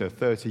Mandisa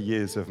 30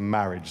 years of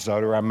marriage.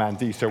 Zola and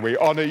Mandisa, we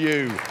honor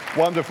you,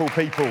 wonderful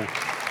people.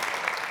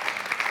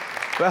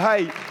 But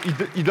hey,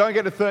 you don't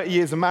get to 30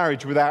 years of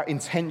marriage without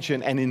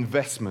intention and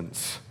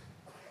investments.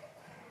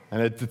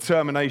 And a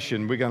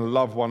determination, we're going to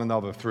love one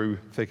another through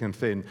thick and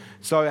thin.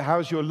 So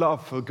how's your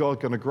love for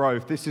God going to grow?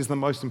 If this is the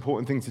most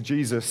important thing to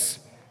Jesus.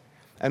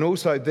 And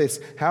also this,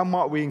 how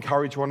might we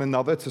encourage one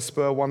another to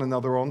spur one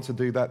another on to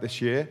do that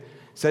this year? It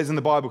says in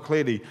the Bible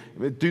clearly,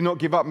 do not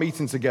give up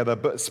meeting together,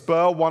 but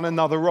spur one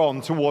another on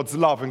towards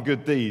love and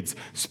good deeds.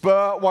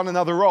 Spur one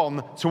another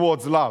on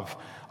towards love.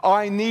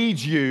 I need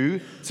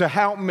you to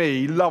help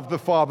me love the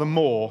Father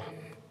more.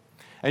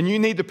 And you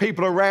need the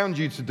people around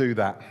you to do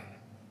that.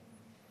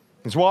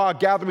 It's why our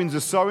gatherings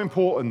are so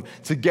important.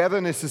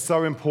 Togetherness is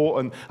so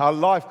important. Our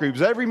life groups,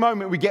 every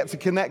moment we get to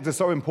connect are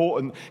so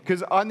important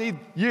because I need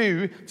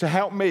you to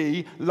help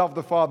me love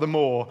the Father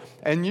more.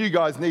 And you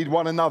guys need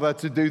one another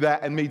to do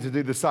that and me to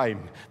do the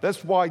same.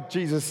 That's why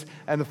Jesus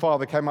and the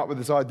Father came up with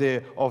this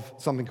idea of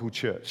something called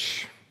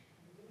church.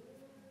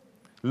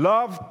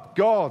 Love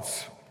God.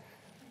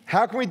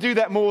 How can we do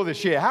that more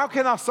this year? How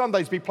can our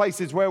Sundays be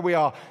places where we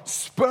are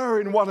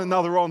spurring one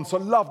another on to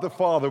love the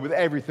Father with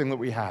everything that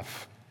we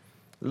have?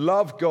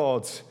 Love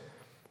God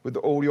with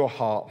all your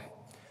heart.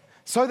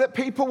 So that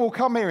people will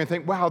come here and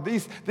think, wow,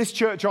 this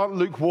church aren't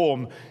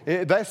lukewarm.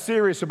 They're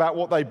serious about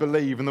what they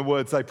believe and the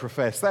words they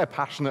profess. They're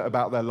passionate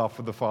about their love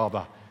for the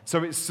Father.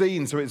 So it's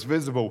seen, so it's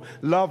visible.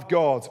 Love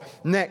God.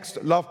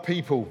 Next, love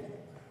people.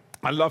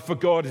 Our love for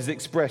God is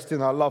expressed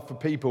in our love for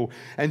people.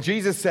 And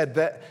Jesus said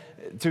that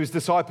to his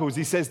disciples,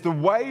 he says, the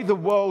way the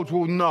world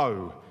will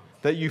know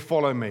that you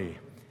follow me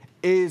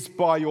is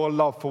by your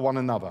love for one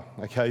another.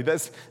 Okay,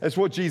 that's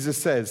what Jesus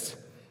says.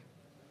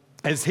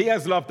 As he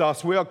has loved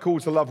us, we are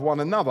called to love one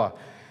another.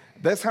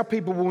 That's how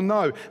people will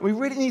know. We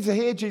really need to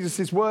hear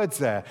Jesus' words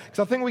there, because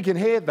I think we can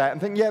hear that and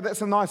think, yeah,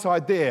 that's a nice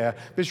idea,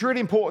 but it's really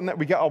important that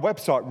we get our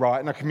website right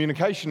and our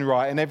communication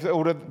right and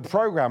all the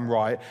program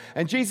right.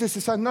 And Jesus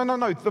is saying,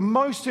 no. The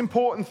most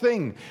important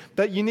thing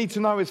that you need to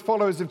know as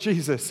followers of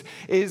Jesus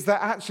is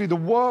that actually the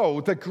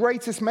world, the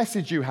greatest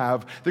message you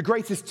have, the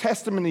greatest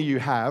testimony you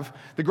have,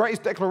 the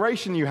greatest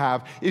declaration you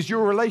have is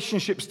your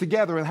relationships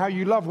together and how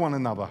you love one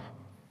another.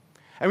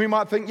 And we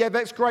might think, yeah,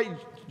 that's great,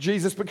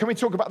 Jesus, but can we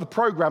talk about the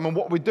program and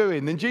what we're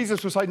doing? Then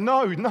Jesus will say,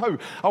 no,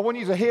 I want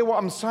you to hear what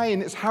I'm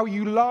saying. It's how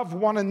you love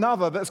one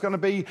another that's going to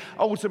be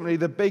ultimately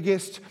the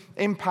biggest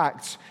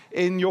impact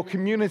in your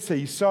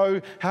community.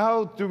 So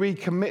how do we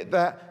commit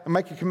that and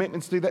make a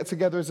commitment to do that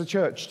together as a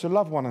church, to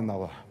love one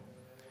another?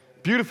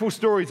 Beautiful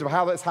stories of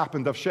how that's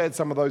happened. I've shared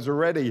some of those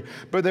already.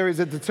 But there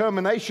is a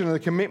determination and a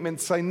commitment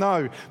to say,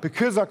 no,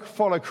 because I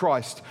follow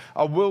Christ,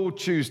 I will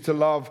choose to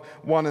love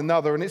one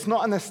another. And it's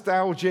not a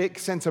nostalgic,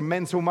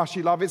 sentimental,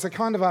 mushy love. It's a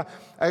kind of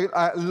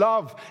a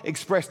love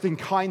expressed in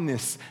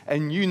kindness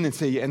and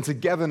unity and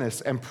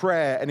togetherness and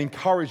prayer and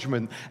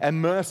encouragement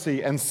and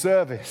mercy and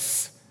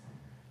service.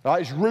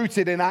 Right? It's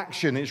rooted in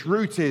action. It's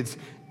rooted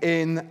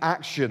in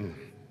action.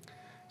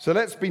 So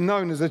let's be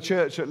known as a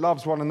church that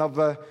loves one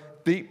another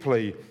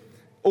deeply.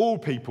 All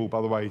people,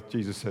 by the way,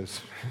 Jesus says.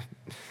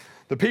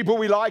 The people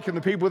we like and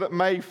the people that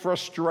may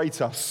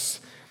frustrate us.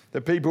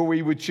 The people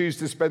we would choose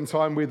to spend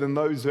time with and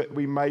those that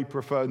we may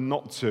prefer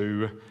not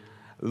to.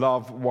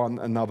 Love one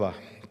another.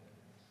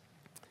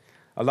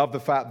 I love the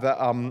fact that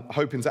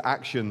Hope into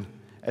Action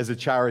as a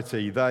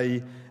charity,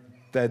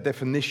 their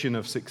definition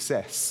of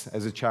success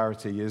as a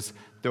charity is,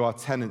 do our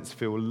tenants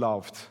feel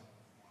loved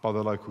by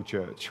the local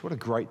church? What a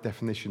great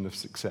definition of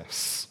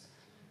success.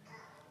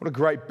 What a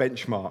great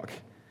benchmark.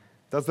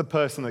 Does the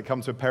person that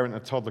comes to a parent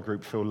and toddler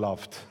group feel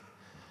loved?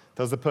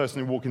 Does the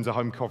person who walks into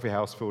Home Coffee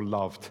House feel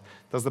loved?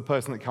 Does the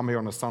person that come here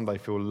on a Sunday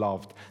feel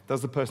loved?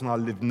 Does the person I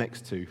live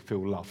next to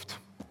feel loved?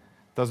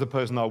 Does the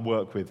person I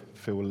work with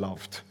feel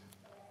loved?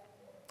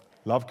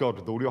 Love God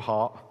with all your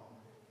heart,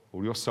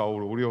 all your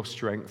soul, all your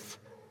strength,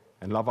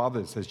 and love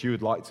others as you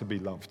would like to be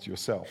loved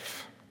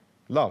yourself.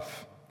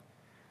 Love.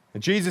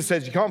 And Jesus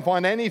says you can't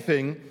find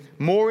anything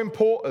more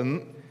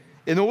important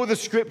in all the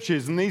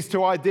scriptures and these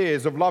two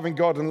ideas of loving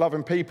God and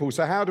loving people.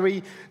 So how do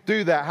we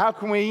do that? How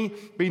can we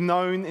be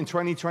known in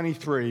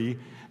 2023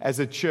 as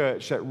a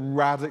church that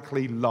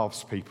radically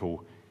loves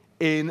people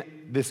in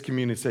this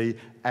community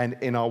and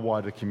in our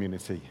wider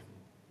community?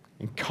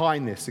 In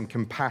kindness and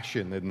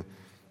compassion and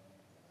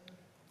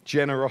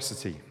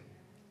generosity.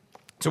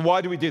 So why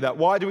do we do that?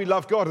 Why do we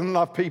love God and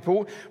love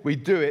people? We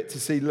do it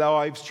to see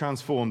lives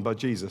transformed by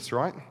Jesus,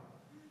 right?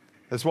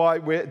 That's why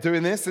we're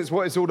doing this. That's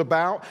what it's all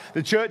about.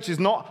 The church is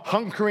not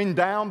hunkering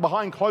down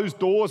behind closed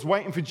doors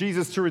waiting for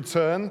Jesus to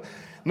return,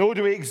 nor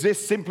do we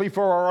exist simply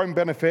for our own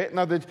benefit.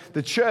 No,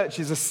 the church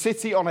is a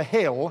city on a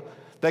hill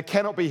that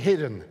cannot be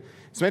hidden.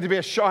 It's meant to be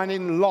a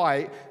shining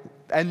light,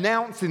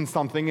 announcing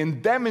something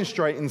and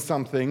demonstrating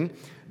something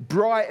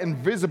bright and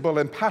visible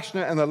and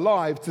passionate and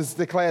alive to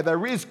declare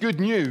there is good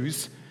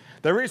news.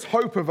 There is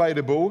hope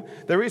available.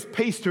 There is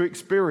peace to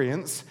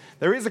experience.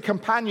 There is a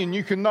companion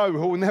you can know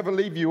who will never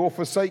leave you or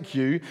forsake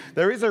you.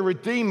 There is a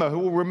Redeemer who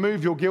will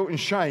remove your guilt and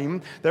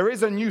shame. There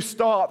is a new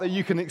start that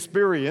you can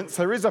experience.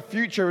 There is a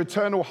future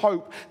eternal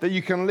hope that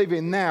you can live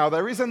in now.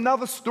 There is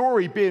another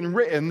story being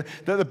written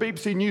that the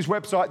BBC News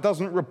website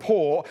doesn't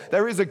report.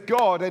 There is a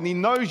God and He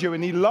knows you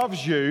and He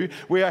loves you.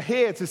 We are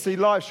here to see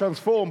lives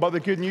transformed by the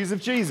good news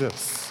of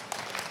Jesus.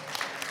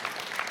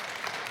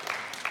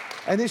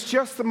 And it's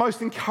just the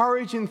most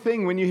encouraging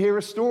thing when you hear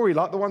a story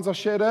like the ones I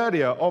shared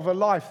earlier of a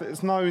life that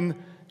has known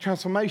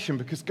transformation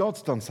because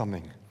God's done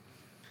something.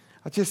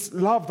 I just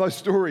love those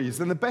stories.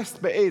 And the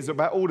best bit is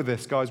about all of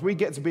this, guys, we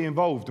get to be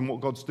involved in what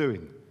God's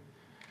doing.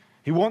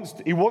 He wants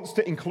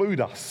to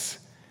include us.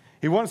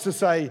 He wants to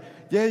say,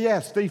 yeah,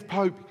 Steve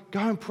Pope,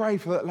 go and pray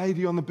for that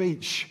lady on the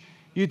beach.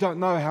 You don't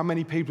know how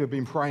many people have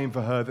been praying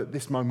for her that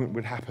this moment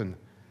would happen.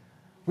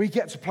 We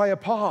get to play a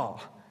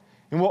part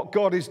in what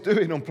God is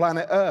doing on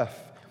planet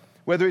Earth.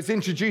 Whether it's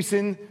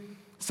introducing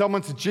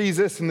someone to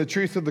Jesus and the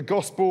truth of the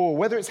gospel, or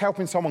whether it's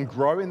helping someone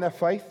grow in their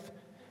faith,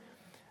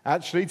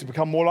 actually to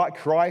become more like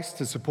Christ,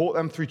 to support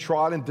them through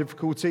trial and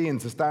difficulty and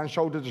to stand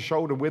shoulder to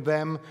shoulder with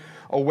them,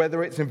 or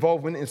whether it's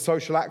involvement in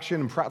social action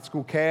and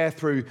practical care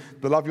through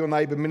the Love Your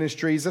Neighbor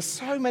ministries. There's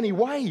so many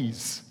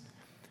ways.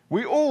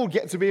 We all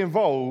get to be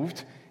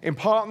involved in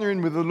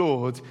partnering with the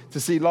Lord to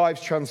see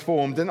lives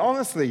transformed. And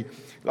honestly,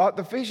 like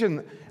the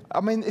vision,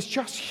 it's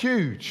just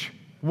huge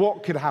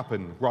what could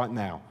happen right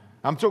now.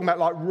 I'm talking about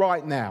like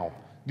right now,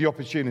 the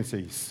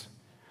opportunities.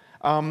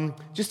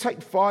 Just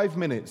take 5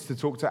 minutes to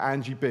talk to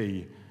Angie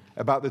B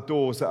about the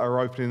doors that are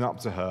opening up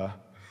to her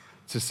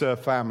to serve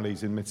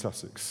families in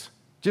Mid-Sussex.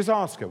 Just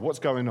ask her what's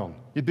going on.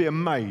 You'd be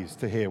amazed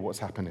to hear what's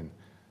happening.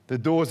 The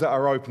doors that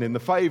are opening, the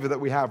favour that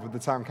we have with the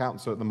town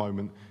council at the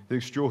moment is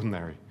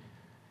extraordinary.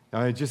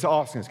 Just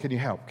asking us, can you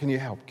help? Can you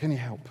help? Can you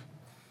help?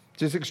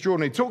 Just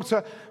extraordinary. Talk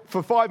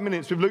for 5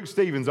 minutes with Luke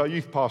Stevens, our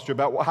youth pastor,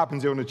 about what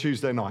happens here on a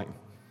Tuesday night.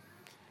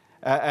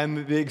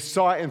 And the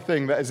exciting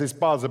thing that is this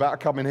buzz about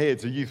coming here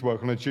to youth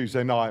work on a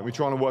Tuesday night. We're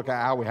trying to work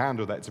out how we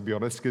handle that, to be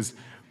honest, because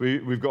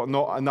we've got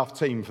not enough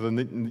team for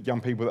the young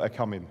people that are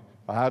coming.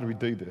 How do we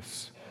do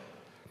this?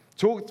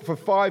 Talk for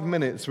 5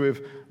 minutes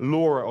with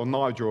Laura or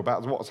Nigel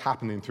about what's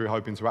happening through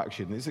Hope into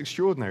Action. It's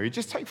extraordinary.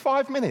 Just take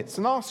 5 minutes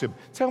and ask them,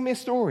 tell me a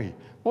story.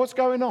 What's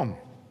going on?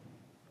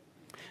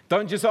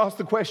 Don't just ask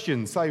the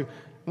question. Say,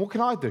 what can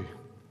I do?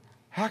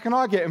 How can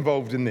I get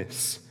involved in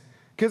this?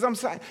 Because I'm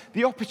saying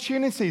the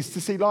opportunities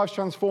to see lives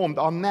transformed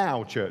are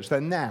now, church.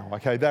 They're now,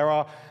 okay? There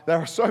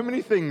are so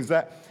many things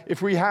that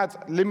if we had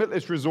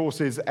limitless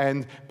resources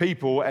and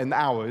people and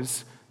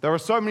hours, there are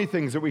so many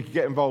things that we could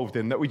get involved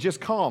in that we just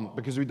can't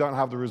because we don't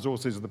have the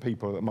resources of the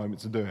people at the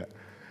moment to do it.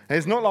 And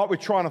it's not like we're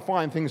trying to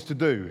find things to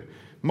do.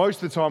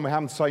 Most of the time we're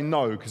having to say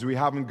no because we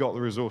haven't got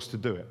the resource to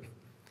do it.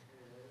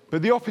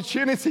 But the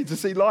opportunity to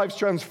see lives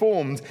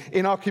transformed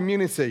in our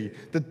community,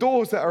 the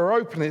doors that are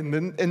opening,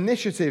 the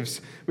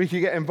initiatives we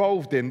can get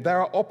involved in, there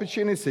are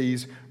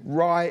opportunities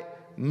right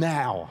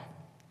now.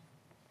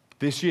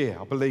 This year,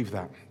 I believe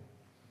that.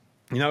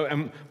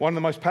 And one of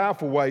the most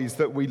powerful ways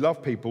that we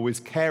love people is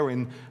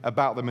caring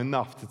about them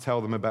enough to tell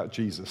them about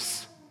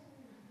Jesus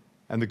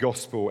and the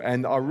gospel.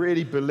 And I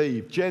really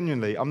believe,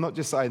 genuinely, I'm not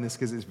just saying this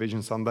because it's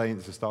Vision Sunday and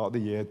it's the start of the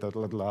year,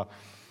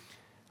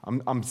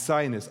 I'm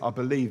saying this, I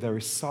believe there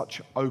is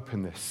such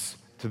openness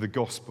to the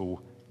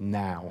gospel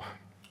now.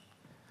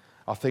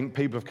 I think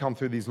people have come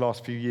through these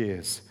last few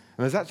years,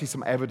 and there's actually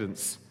some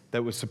evidence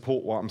that would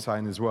support what I'm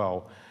saying as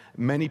well.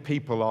 Many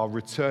people are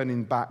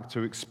returning back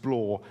to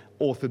explore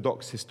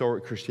Orthodox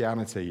historic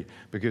Christianity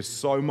because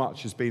so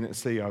much has been at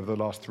sea over the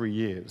last 3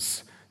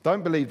 years.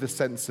 Don't believe the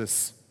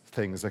census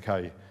things,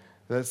 okay?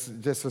 That's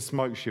just a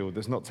smoke shield.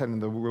 That's not telling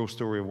the real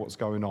story of what's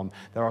going on.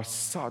 There are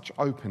such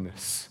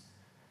openness.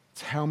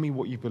 Tell me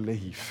what you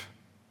believe.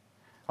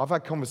 I've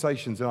had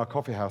conversations in our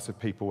coffee house with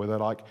people where they're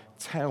like,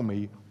 tell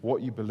me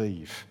what you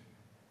believe.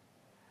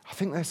 I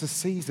think there's a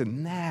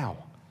season now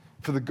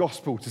for the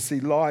gospel to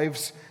see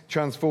lives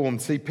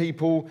transformed, see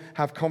people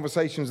have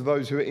conversations with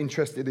those who are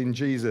interested in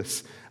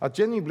Jesus. I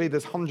genuinely believe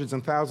there's hundreds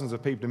and thousands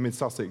of people in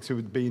Mid-Sussex who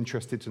would be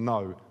interested to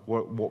know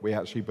what we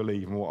actually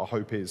believe and what our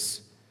hope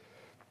is.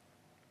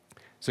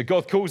 So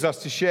God calls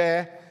us to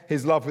share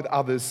his love with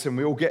others, and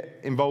we all get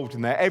involved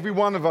in that. Every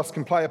one of us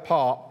can play a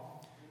part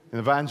in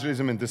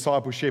evangelism and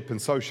discipleship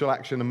and social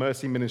action and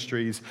mercy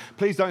ministries.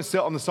 Please don't sit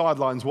on the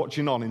sidelines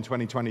watching on in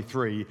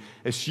 2023,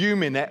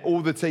 assuming that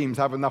all the teams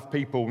have enough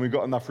people and we've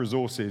got enough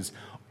resources.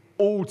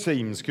 All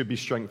teams could be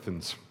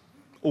strengthened.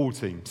 All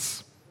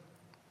teams.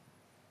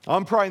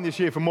 I'm praying this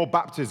year for more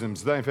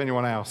baptisms. I don't know if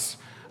anyone else.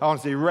 I want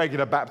to see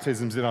regular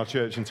baptisms in our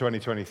church in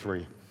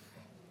 2023.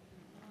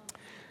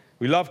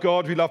 We love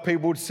God, we love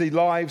people to see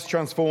lives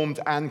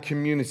transformed and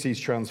communities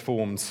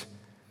transformed.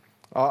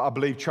 I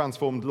believe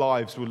transformed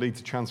lives will lead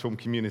to transformed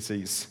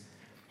communities.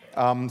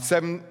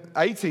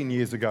 18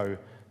 years ago,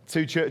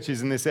 2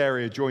 churches in this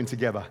area joined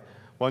together.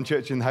 One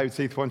church in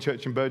Howth, one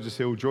church in Burgess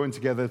Hill, joined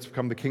together to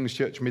become the King's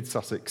Church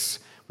Mid-Sussex,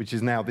 which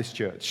is now this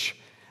church.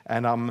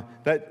 And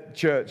that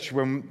church,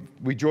 when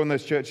we joined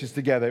those churches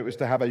together, it was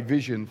to have a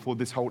vision for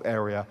this whole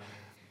area.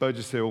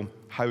 Burgess Hill,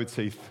 Howth,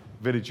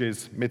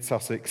 villages,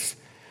 Mid-Sussex.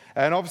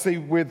 And obviously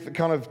with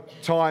kind of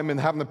time and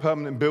having the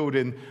permanent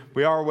building,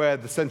 we are aware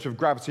the centre of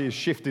gravity has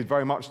shifted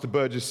very much to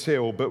Burgess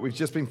Hill, but we've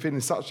just been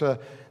feeling such a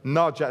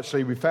nudge,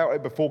 actually. We felt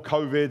it before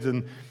COVID,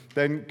 and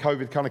then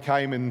COVID kind of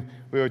came and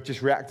we were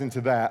just reacting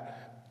to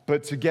that.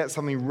 But to get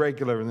something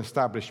regular and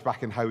established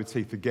back in Howth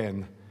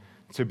again,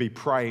 to be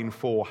praying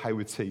for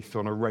Howth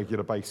on a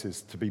regular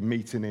basis, to be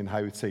meeting in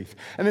Howth.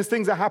 And there's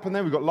things that happen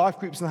there. We've got life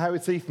groups in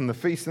Howth and the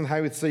feast in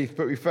Howth,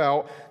 but we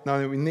felt,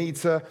 no, we need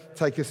to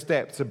take a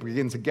step to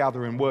begin to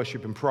gather and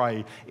worship and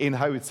pray in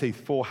Howth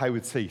for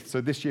Howth.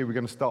 So this year we're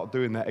going to start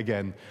doing that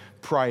again,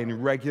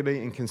 praying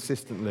regularly and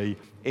consistently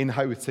in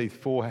Howth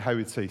for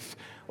Howth.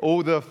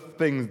 All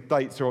the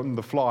dates are on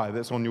the flyer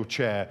that's on your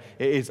chair.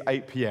 It is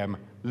 8 p.m.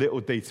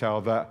 Little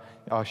detail that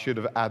I should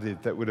have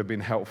added that would have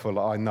been helpful,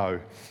 I know.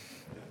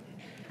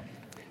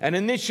 And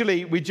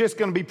initially, we're just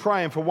going to be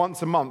praying for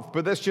once a month,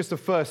 but that's just a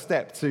first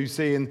step to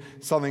seeing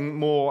something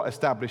more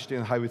established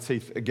in Howth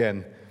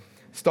again.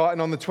 Starting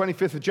on the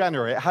 25th of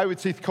January at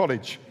Howth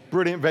College,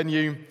 brilliant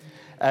venue,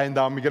 and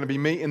we're going to be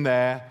meeting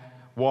there.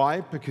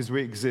 Why? Because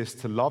we exist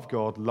to love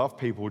God, love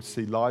people, to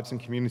see lives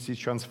and communities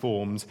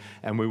transformed,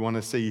 and we want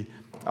to see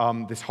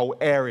this whole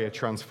area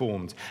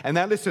transformed. And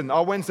now listen,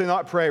 our Wednesday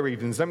night prayer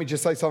evenings, let me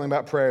just say something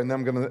about prayer and then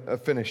I'm going to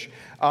finish.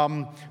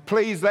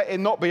 Please let it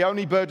not be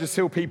only Burgess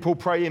Hill people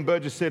pray in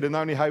Burgess Hill and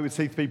only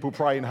Howth people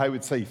pray in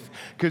Howth,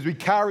 because we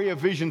carry a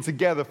vision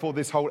together for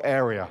this whole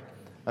area,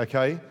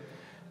 okay?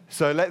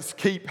 So let's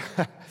keep,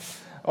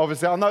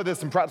 obviously I know there's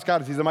some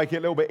practicalities that make it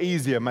a little bit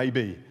easier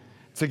maybe,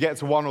 to get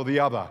to one or the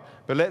other.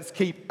 But let's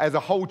keep, as a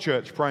whole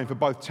church, praying for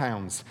both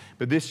towns.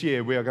 But this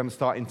year, we are going to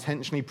start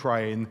intentionally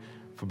praying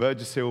for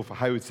Burgess Hill, for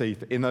Haywards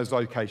Heath, in those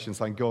locations,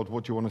 saying, God,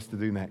 what do you want us to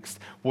do next?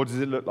 What does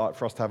it look like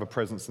for us to have a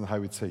presence in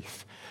Haywards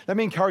Heath? Let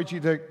me encourage you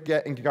to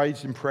get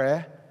engaged in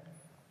prayer.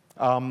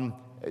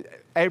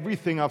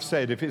 Everything I've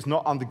said, if it's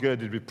not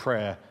undergirded with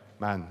prayer,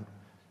 man,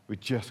 we've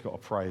just got to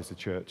pray as a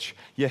church.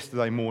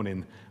 Yesterday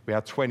morning, we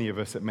had 20 of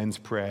us at men's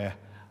prayer.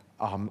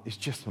 It's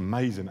just an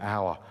amazing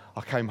hour.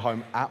 I came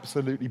home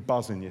absolutely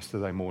buzzing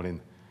yesterday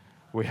morning.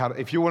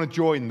 If you want to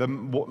join the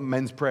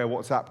men's prayer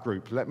WhatsApp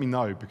group, let me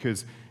know,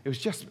 because it was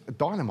just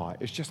dynamite.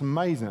 It's just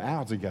amazing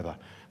hour together,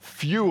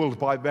 fueled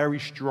by very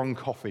strong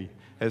coffee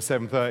at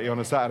 7:30 on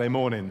a Saturday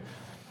morning.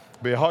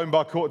 Be home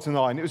by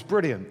 8:45. It was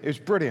brilliant. It was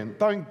brilliant.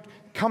 Don't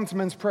come to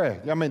men's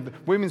prayer. I mean,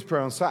 women's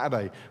prayer on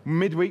Saturday,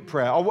 midweek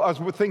prayer. I was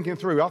thinking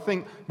through. I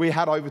think we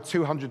had over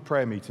 200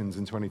 prayer meetings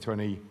in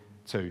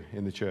 2022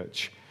 in the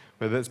church.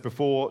 Whether it's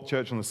before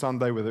church on a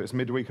Sunday, whether it's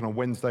midweek on a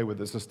Wednesday,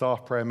 whether it's a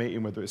staff prayer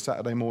meeting, whether it's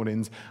Saturday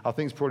mornings. I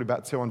think it's probably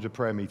about 200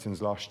 prayer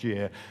meetings last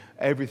year.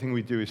 Everything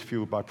we do is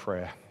fueled by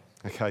prayer,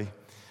 okay?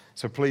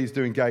 So please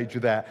do engage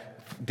with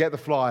that. Get the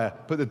flyer,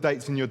 put the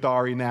dates in your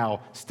diary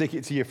now, stick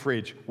it to your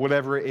fridge,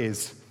 whatever it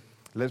is.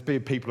 Let's be a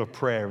people of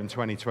prayer in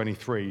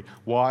 2023.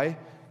 Why?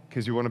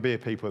 Because you want to be a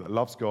people that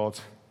loves God,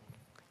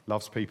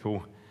 loves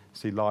people,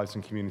 see lives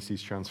and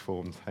communities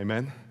transformed.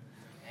 Amen?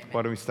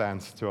 Why don't we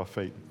stand to our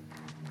feet?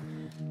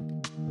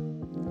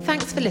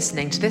 Thanks for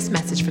listening to this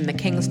message from the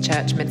King's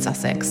Church Mid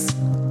Sussex.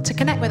 To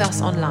connect with us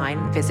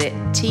online, visit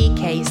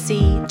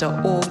tkc.org.uk.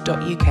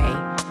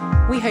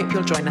 We hope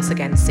you'll join us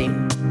again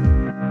soon.